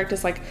trying to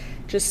practice, like,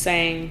 just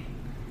saying,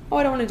 oh,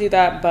 I don't want to do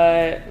that,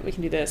 but we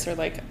can do this. Or,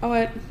 like,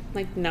 oh,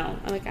 no.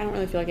 Like, I don't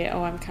really feel like it.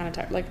 Oh, I'm kind of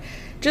tired. Like,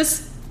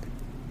 just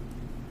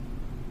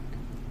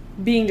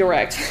being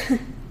direct.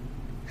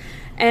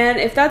 And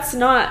if that's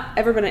not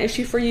ever been an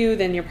issue for you,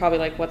 then you're probably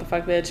like, what the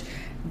fuck, bitch?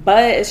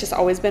 But it's just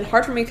always been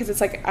hard for me, because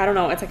it's like, I don't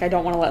know, it's like I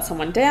don't want to let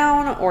someone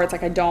down, or it's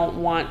like I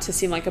don't want to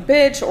seem like a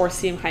bitch, or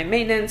seem high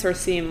maintenance, or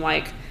seem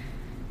like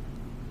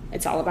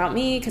it's all about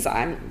me, because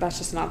that's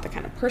just not the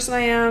kind of person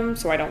I am,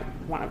 so I don't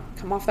want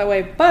to come off that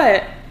way.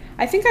 But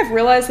I think I've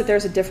realized that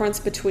there's a difference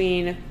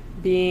between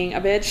being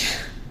a bitch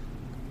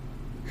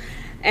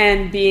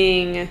and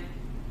being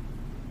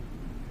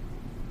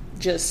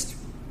just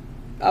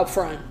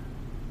upfront.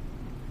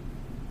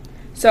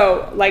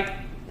 So, like,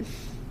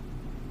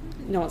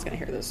 no one's gonna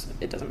hear this.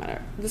 It doesn't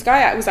matter. This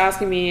guy was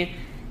asking me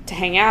to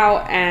hang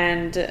out,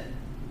 and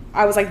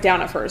I was, like,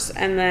 down at first.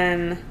 And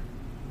then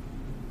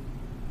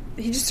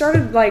he just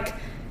started, like,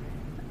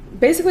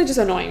 basically just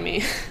annoying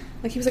me.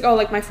 Like, he was like, oh,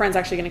 like, my friend's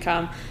actually gonna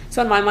come.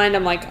 So in my mind,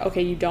 I'm like,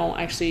 okay, you don't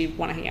actually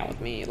want to hang out with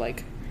me.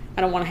 Like,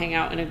 I don't want to hang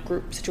out in a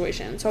group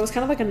situation. So I was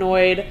kind of, like,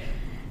 annoyed.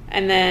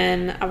 And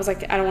then I was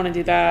like, I don't want to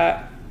do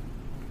that.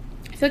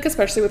 I feel like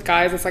especially with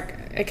guys, it's like,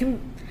 it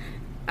can...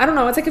 I don't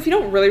know, it's like if you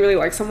don't really, really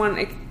like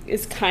someone,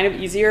 it's kind of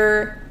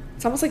easier.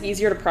 It's almost like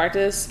easier to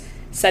practice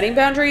setting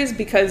boundaries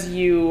because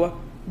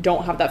you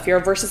don't have that fear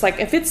versus like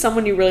if it's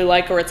someone you really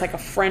like or it's like a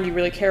friend you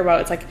really care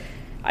about, it's like,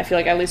 I feel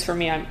like at least for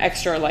me, I'm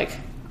extra like,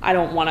 I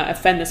don't want to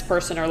offend this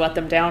person or let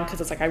them down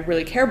because it's like I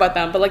really care about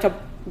them. But like a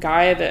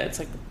guy that it's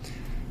like,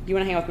 you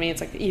want to hang out with me,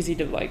 it's like easy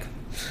to like,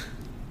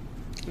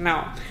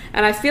 no.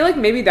 And I feel like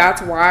maybe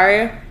that's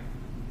why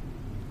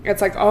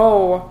it's like,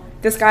 oh,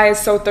 this guy is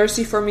so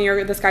thirsty for me,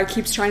 or this guy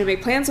keeps trying to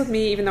make plans with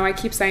me even though I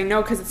keep saying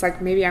no, because it's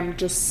like maybe I'm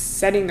just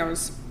setting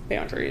those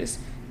boundaries.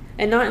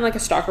 And not in like a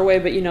stalker way,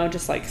 but you know,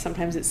 just like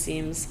sometimes it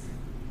seems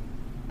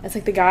it's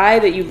like the guy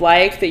that you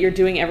like, that you're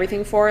doing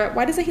everything for.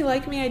 Why doesn't he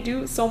like me? I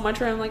do so much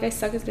for him. Like I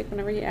suck his dick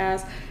whenever he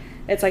asks.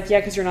 It's like, yeah,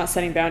 because you're not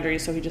setting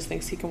boundaries, so he just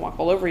thinks he can walk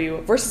all over you.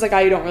 Versus a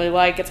guy you don't really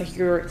like, it's like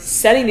you're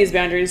setting these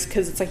boundaries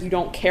because it's like you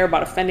don't care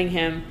about offending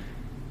him,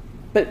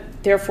 but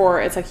therefore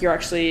it's like you're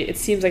actually, it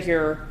seems like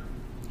you're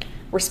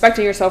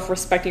respecting yourself,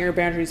 respecting your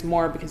boundaries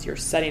more because you're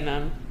setting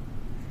them.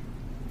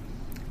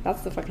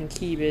 That's the fucking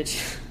key,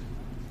 bitch.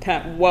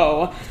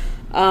 Whoa.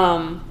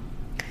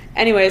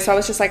 Anyway, so I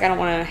was just like, I don't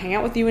want to hang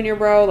out with you and your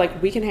bro.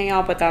 Like, we can hang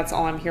out, but that's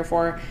all I'm here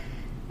for.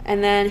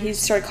 And then he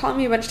started calling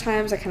me a bunch of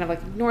times. I kind of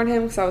like ignored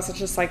him because I was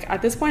just like,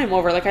 at this point I'm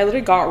over. Like, I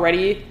literally got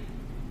ready.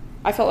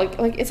 I felt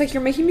like it's like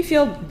you're making me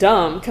feel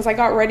dumb because I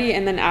got ready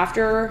and then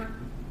after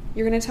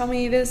you're gonna tell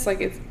me this,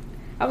 like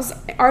I was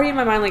already in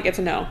my mind like it's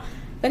a no.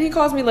 Then he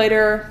calls me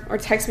later or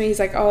texts me. He's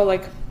like, oh,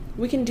 like,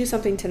 we can do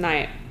something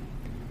tonight.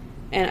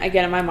 And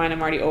again, in my mind, I'm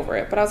already over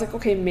it. But I was like,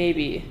 okay,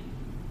 maybe.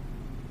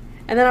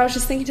 And then I was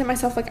just thinking to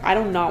myself, like, I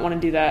do not want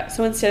to do that.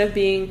 So instead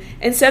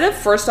of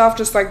first off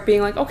just, like,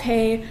 being like,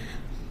 okay,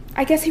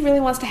 I guess he really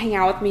wants to hang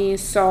out with me.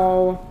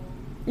 So,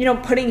 you know,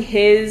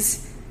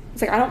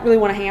 it's like, I don't really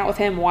want to hang out with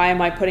him. Why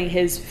am I putting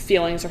his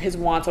feelings or his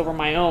wants over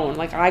my own?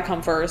 Like, I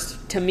come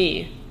first to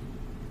me.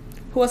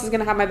 Who else is going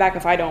to have my back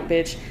if I don't,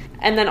 bitch?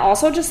 And then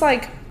also just,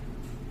 like,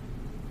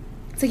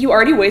 it's like you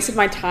already wasted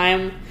my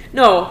time.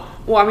 No,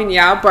 well, I mean,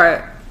 yeah,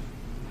 but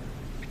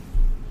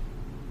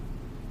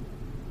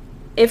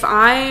if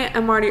I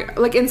am already,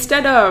 like,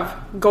 instead of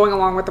going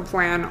along with the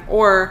plan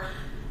or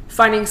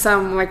finding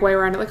some, like, way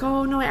around it, like,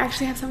 oh, no, I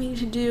actually have something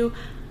to do,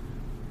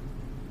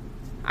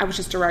 I was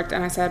just direct,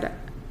 and I said,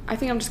 I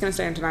think I'm just going to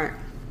stay in tonight.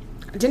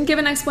 I didn't give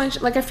an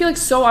explanation. Like, I feel like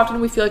so often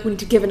we feel like we need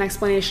to give an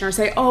explanation or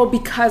say, oh,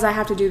 because I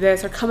have to do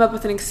this, or come up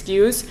with an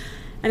excuse,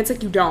 and it's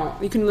like you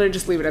don't. You can literally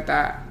just leave it at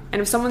that.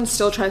 And if someone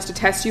still tries to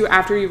test you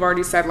after you've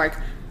already said, like,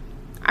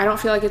 I don't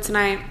feel like it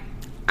tonight,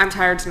 I'm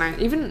tired tonight,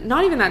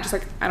 not even that, just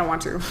like, I don't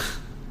want to.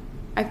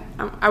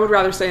 I would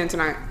rather stay in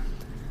tonight.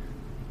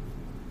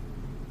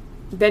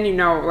 Then you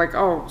know, like,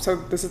 oh, so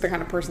this is the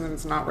kind of person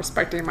that's not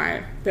respecting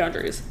my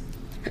boundaries.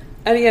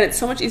 And again, it's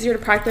so much easier to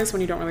practice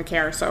when you don't really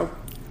care, so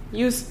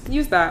use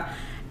that.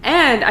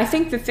 And I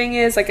think the thing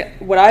is, like,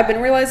 what I've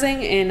been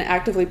realizing in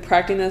actively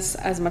practicing this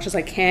as much as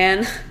I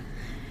can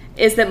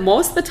is that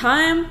most of the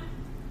time,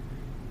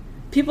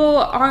 people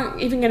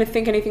aren't even going to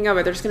think anything of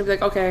it. They're just going to be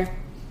like, okay.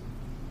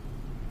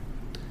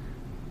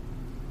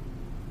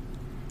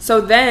 So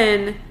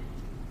then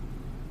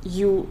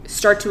you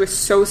start to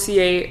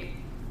associate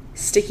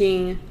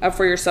sticking up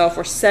for yourself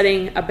or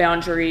setting a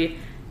boundary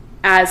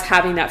as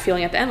having that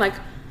feeling at the end, like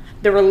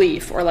the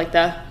relief or like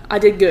the I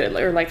did good,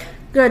 or like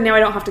good, now I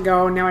don't have to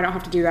go, now I don't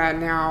have to do that,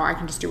 now I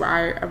can just do what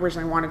I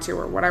originally wanted to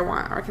or what I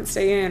want, or I can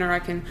stay in, or I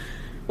can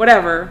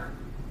whatever.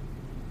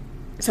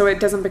 So it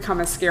doesn't become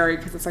as scary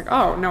because it's like,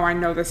 oh no, I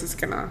know this is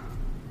gonna,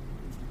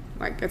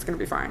 like, it's gonna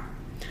be fine.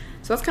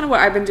 So that's kind of what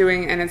I've been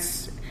doing, and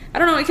it's, I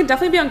don't know, it can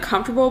definitely be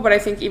uncomfortable, but I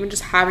think even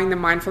just having the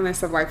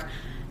mindfulness of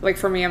like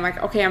for me, I'm like,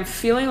 okay, I'm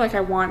feeling like I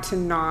want to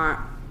not,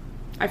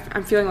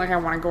 I'm feeling like I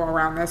want to go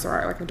around this,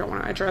 or like I don't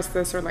want to address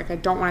this, or like I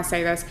don't want to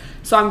say this,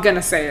 so I'm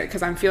gonna say it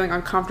because I'm feeling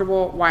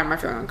uncomfortable. Why am I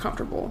feeling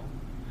uncomfortable?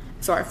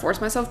 So I force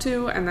myself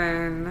to, and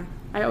then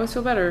I always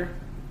feel better.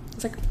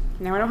 It's like,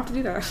 now I don't have to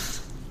do that.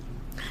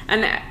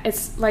 And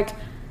it's like,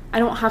 I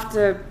don't have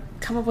to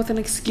come up with an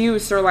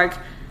excuse or like,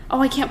 oh,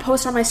 I can't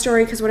post on my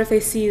story because what if they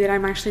see that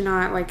I'm actually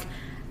not like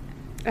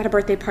at a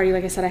birthday party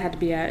like I said I had to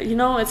be at, you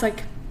know? It's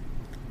like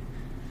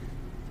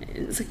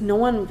no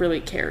one really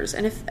cares.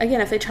 And if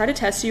they try to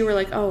test you, we're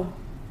like, oh,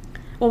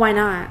 well, why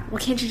not? Well,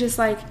 can't you just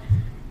like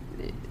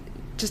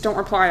just don't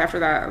reply after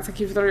that. It's like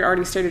you've literally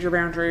already stated your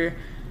boundary.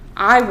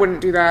 I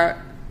wouldn't do that.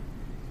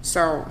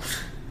 So,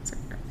 it's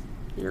like,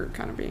 you're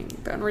kind of being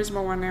the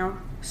unreasonable one now.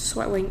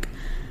 Sweat link.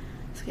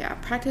 So yeah,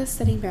 practice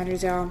setting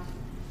boundaries, y'all.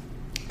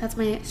 That's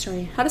my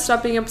story. How to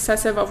stop being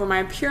obsessive over my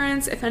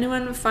appearance. If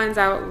anyone finds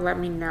out, let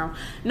me know.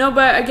 No,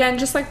 but again,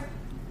 just like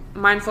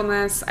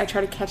mindfulness, I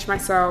try to catch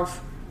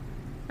myself,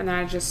 and then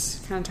I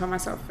just kind of tell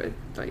myself,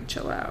 like,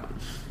 chill out.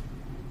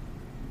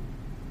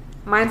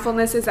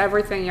 Mindfulness is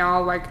everything,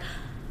 y'all. Like,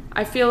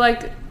 I feel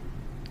like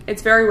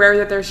it's very rare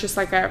that there's just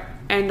like a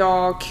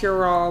end-all,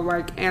 cure-all,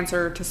 like,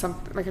 answer to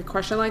something, like a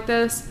question like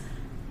this.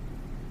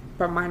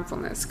 But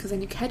mindfulness, because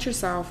then you catch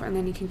yourself, and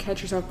then you can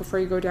catch yourself before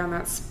you go down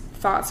that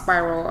thought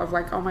spiral of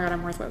like, oh my god,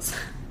 I'm worthless.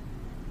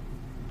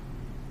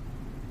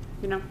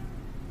 You know?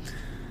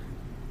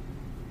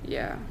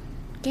 Yeah.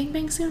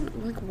 Gangbang soon?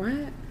 Like,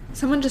 what?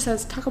 Someone just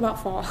says, talk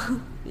about fall.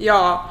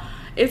 Y'all,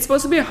 it's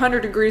supposed to be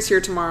 100 degrees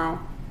here tomorrow.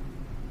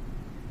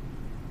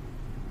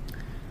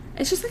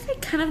 It's just like I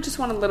kind of just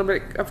want a little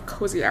bit of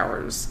cozy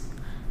hours.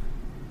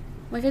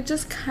 Like, I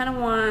just kind of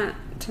want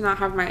to not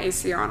have my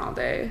AC on all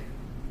day.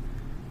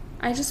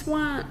 I just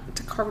want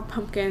to carve a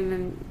pumpkin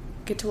and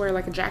get to wear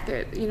like a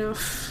jacket, you know?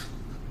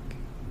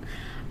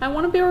 I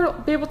want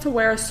to be able to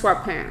wear a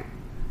sweatpant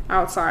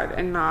outside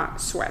and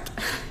not sweat.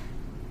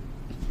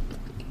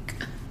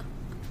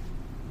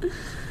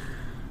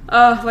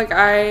 Like,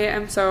 I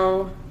am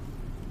so...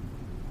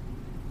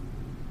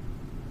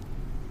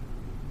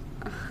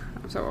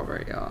 I'm so over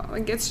it, y'all.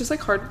 Like, it's just, like,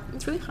 hard.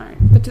 It's really hard.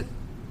 But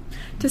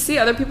to see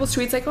other people's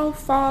tweets, like, oh,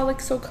 fall, like,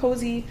 so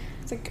cozy.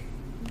 It's like,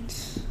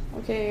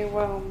 okay,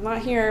 well, not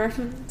here.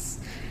 It's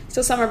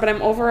still summer, but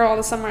I'm over all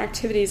the summer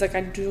activities. Like,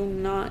 I do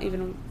not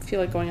even feel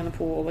like going in the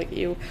pool. Like,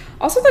 you.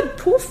 Also, the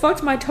pool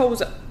fucked my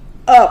toes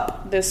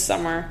up this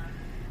summer,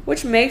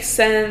 which makes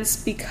sense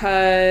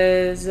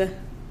because...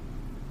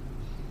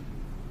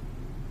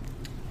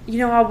 you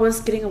know, I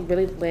was getting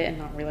really lit and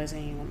not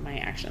realizing my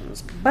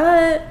actions.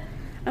 But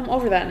I'm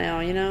over that now,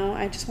 you know?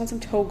 I just want some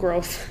toe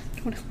growth.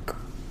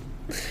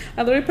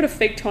 I literally put a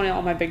fake toenail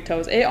on my big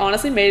toes. It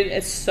honestly made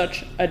it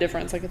such a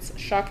difference. Like, it's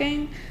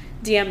shocking.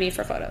 DM me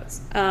for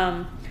photos.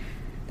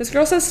 This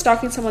girl says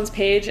stalking someone's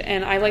page,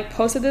 and I, like,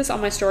 posted this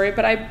on my story,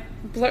 but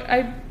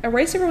I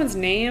erased everyone's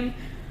name.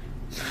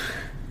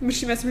 But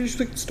she messaged me, she's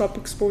like, stop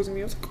exposing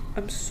me. I was like,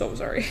 I'm so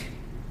sorry.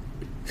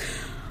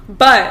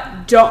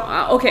 But,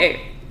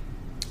 okay.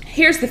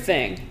 Here's the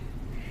thing.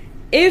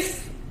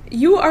 If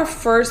you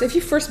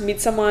first meet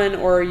someone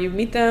or you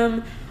meet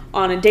them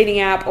on a dating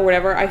app or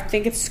whatever, I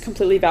think it's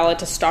completely valid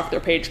to stalk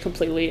their page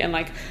completely. And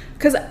like,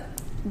 because,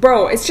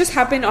 bro, it's just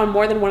happened on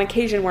more than one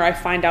occasion where I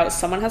find out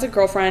someone has a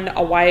girlfriend,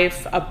 a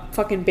wife, a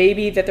fucking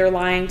baby that they're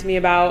lying to me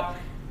about.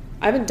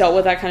 I haven't dealt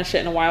with that kind of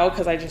shit in a while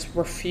because I just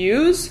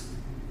refuse.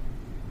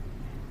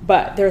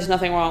 But there's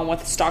nothing wrong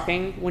with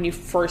stalking when you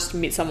first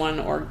meet someone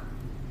or,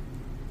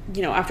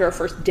 you know, after a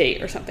first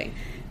date or something.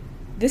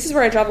 This is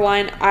where I draw the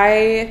line.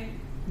 I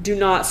do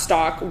not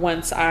stalk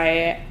once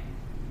I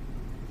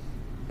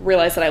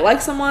realize that I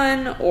like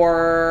someone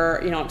or,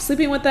 you know, I'm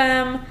sleeping with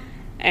them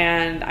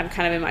and I'm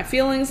kind of in my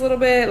feelings a little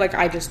bit. Like,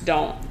 I just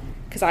don't.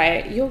 Because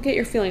you'll get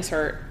your feelings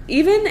hurt.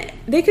 Even,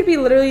 they could be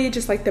literally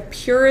just like the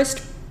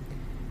purest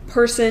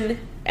person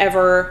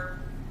ever.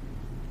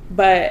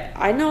 But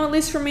I know, at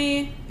least for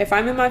me, if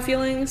I'm in my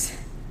feelings,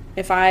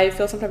 if I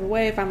feel some type of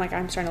way, if I'm like,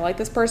 I'm starting to like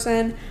this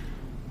person,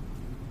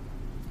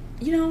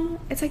 you know,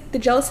 it's like the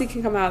jealousy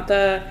can come out,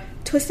 the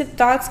twisted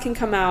thoughts can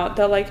come out,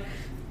 the like,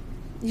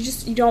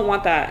 you don't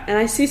want that. And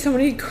I see so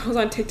many girls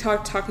on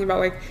TikTok talking about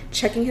like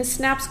checking his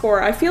Snap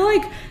score. I feel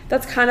like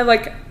that's kind of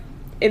like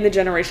in the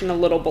generation a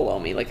little below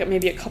me, like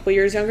maybe a couple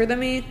years younger than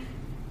me,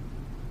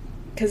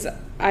 because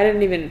I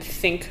didn't even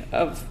think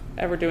of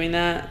ever doing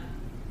that.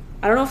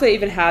 I don't know if they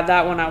even had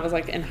that when I was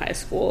like in high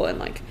school, and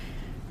like,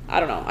 I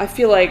don't know, I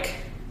feel like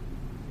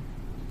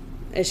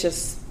it's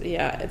just,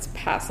 yeah, it's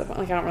passive.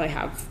 Like, I don't really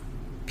have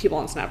people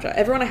on Snapchat.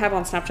 Everyone I have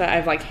on Snapchat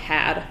I've like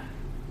had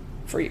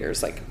for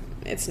years. Like,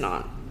 it's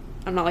not,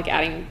 I'm not like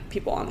adding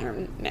people on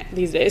there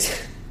these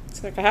days.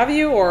 It's like, I have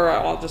you, or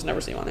I'll just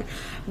never see you on there.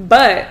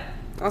 But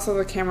also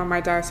the camera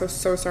might die,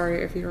 so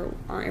sorry if you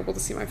aren't able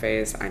to see my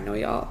face. I know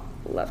y'all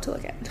love to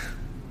look at it.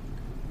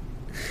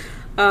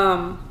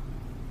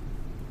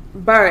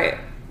 But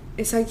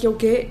it's like, you'll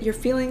get your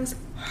feelings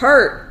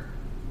hurt,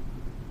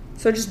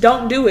 so just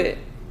don't do it.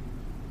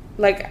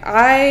 Like,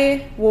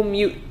 I will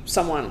mute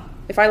someone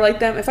if I like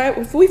them.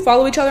 If we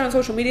follow each other on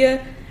social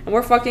media and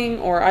we're fucking,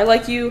 or I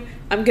like you,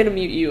 I'm gonna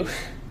mute you.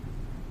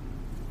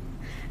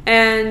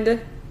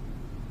 And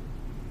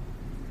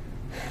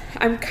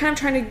I'm kind of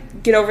trying to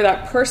get over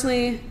that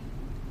personally,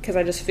 because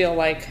I just feel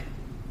like,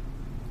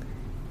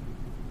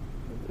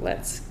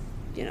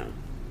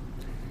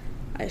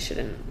 I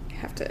shouldn't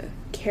have to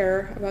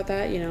care about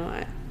that. You know,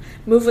 I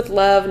move with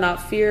love,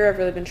 not fear. I've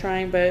really been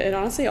trying, but it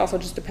honestly also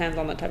just depends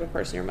on the type of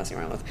person you're messing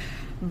around with.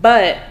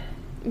 But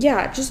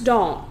yeah, just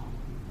don't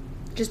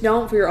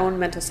for your own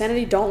mental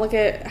sanity. Don't look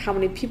at how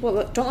many people,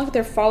 don't look at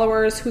their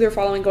followers, who they're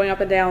following, going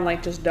up and down.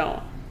 Like, just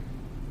don't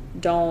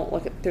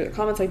look at through the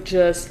comments. Like,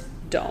 just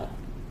don't.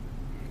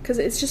 Because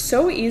it's just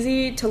so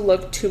easy to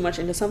look too much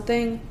into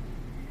something.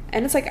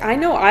 And it's like, I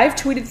know I've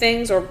tweeted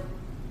things or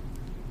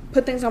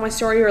put things on my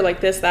story or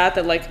like this,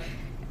 that like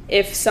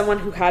if someone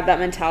who had that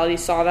mentality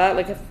saw that,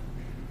 like if,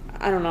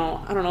 I don't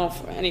know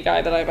if any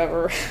guy that I've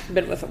ever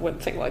been with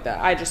would think like that.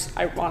 I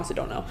honestly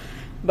don't know.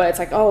 But it's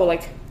like,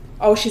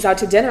 oh, she's out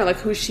to dinner. Like,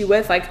 who's she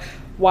with? Like,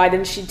 why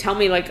didn't she tell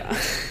me? Like,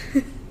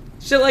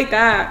 shit like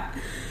that.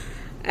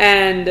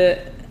 And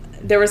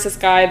there was this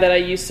guy that I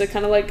used to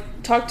kind of like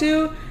talk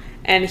to,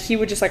 and he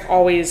would just like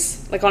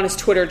always, like on his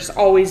Twitter, just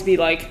always be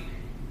like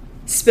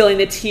spilling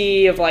the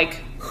tea of like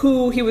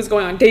who he was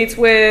going on dates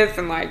with,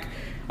 and like,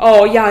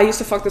 oh yeah, I used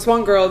to fuck this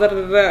one girl, da, da,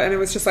 da, da. And it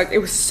was just like, it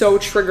was so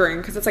triggering,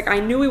 because it's like, I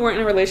knew we weren't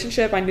in a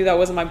relationship, I knew that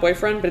wasn't my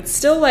boyfriend, but it's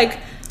still like,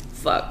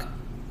 fuck.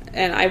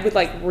 And I would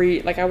like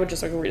read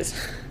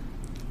this.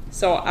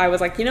 So I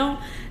was like,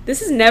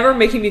 this is never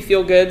making me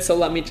feel good, so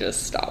let me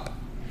just stop.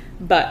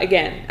 But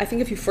again, I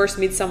think if you first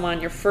meet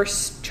someone, you're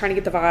first trying to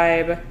get the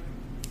vibe,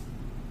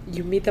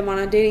 you meet them on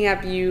a dating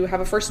app, you have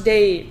a first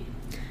date,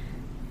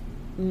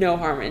 no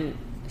harm in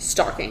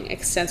stalking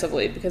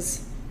extensively,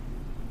 because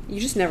you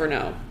just never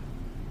know.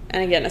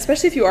 And again,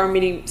 especially if you are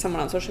meeting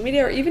someone on social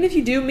media, or even if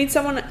you do meet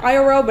someone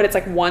IRL, but it's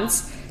like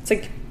once, it's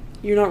like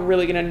you're not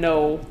really going to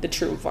know the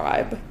true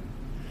vibe.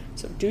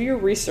 So do your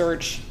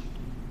research,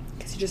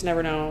 because you just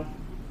never know.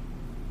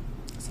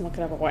 Someone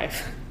could have a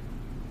wife.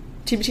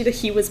 TBT that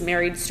he was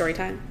married, story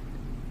time.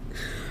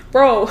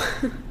 Bro,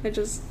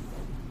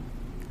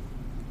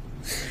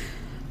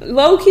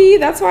 low-key,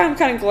 that's why I'm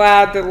kind of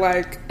glad that,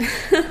 like,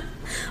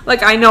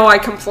 like, I know I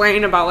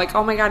complain about, like,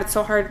 oh my god, it's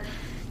so hard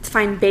to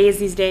find bays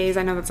these days.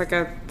 I know that's, like,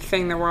 a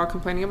thing that we're all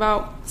complaining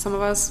about, some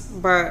of us.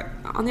 But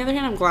on the other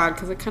hand, I'm glad,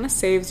 because it kind of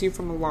saves you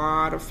from a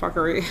lot of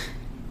fuckery.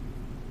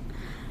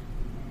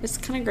 It's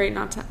kind of great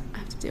not to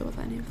have to deal with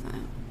any of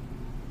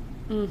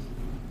that.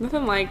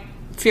 Nothing like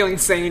feeling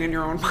sane in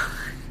your own mind.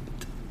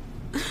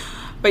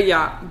 But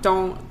yeah,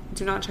 do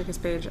not check his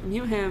page.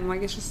 Mute him.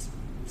 Like, it's just,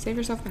 save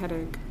yourself the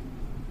headache.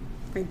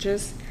 Like,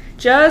 just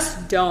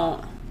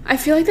don't. I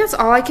feel like that's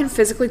all I can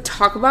physically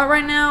talk about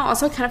right now.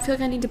 Also, I kind of feel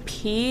like I need to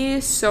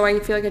pee, so I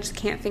feel like I just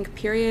can't think,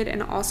 period.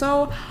 And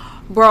also,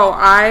 bro,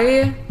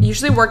 I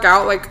usually work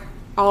out. Like,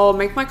 I'll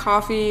make my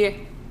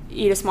coffee,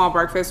 eat a small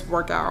breakfast,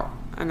 work out,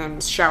 and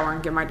then shower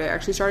and get my day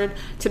actually started.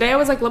 Today, I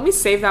was like, let me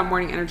save that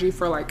morning energy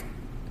for, like,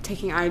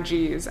 taking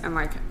IGs, and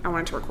like I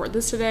wanted to record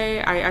this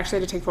today. I actually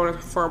had to take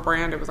photos for a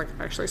brand. It was like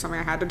actually something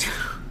I had to do.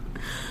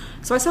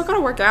 So I still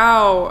gotta work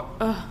out.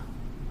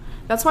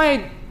 That's why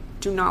I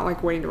do not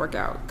like waiting to work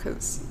out,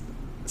 because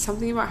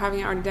something about having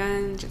it already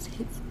done just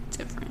hits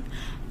different.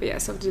 But yeah,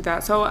 so do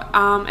that. So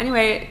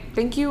anyway,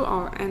 thank you.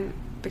 And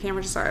the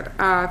camera just died.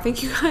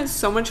 Thank you guys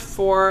so much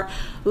for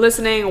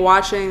listening,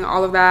 watching,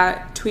 all of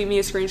that. Tweet me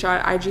a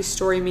screenshot, IG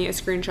story me a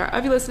screenshot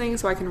of you listening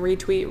so I can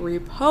retweet,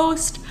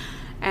 repost.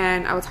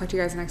 And I will talk to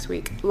you guys next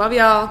week. Love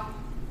y'all.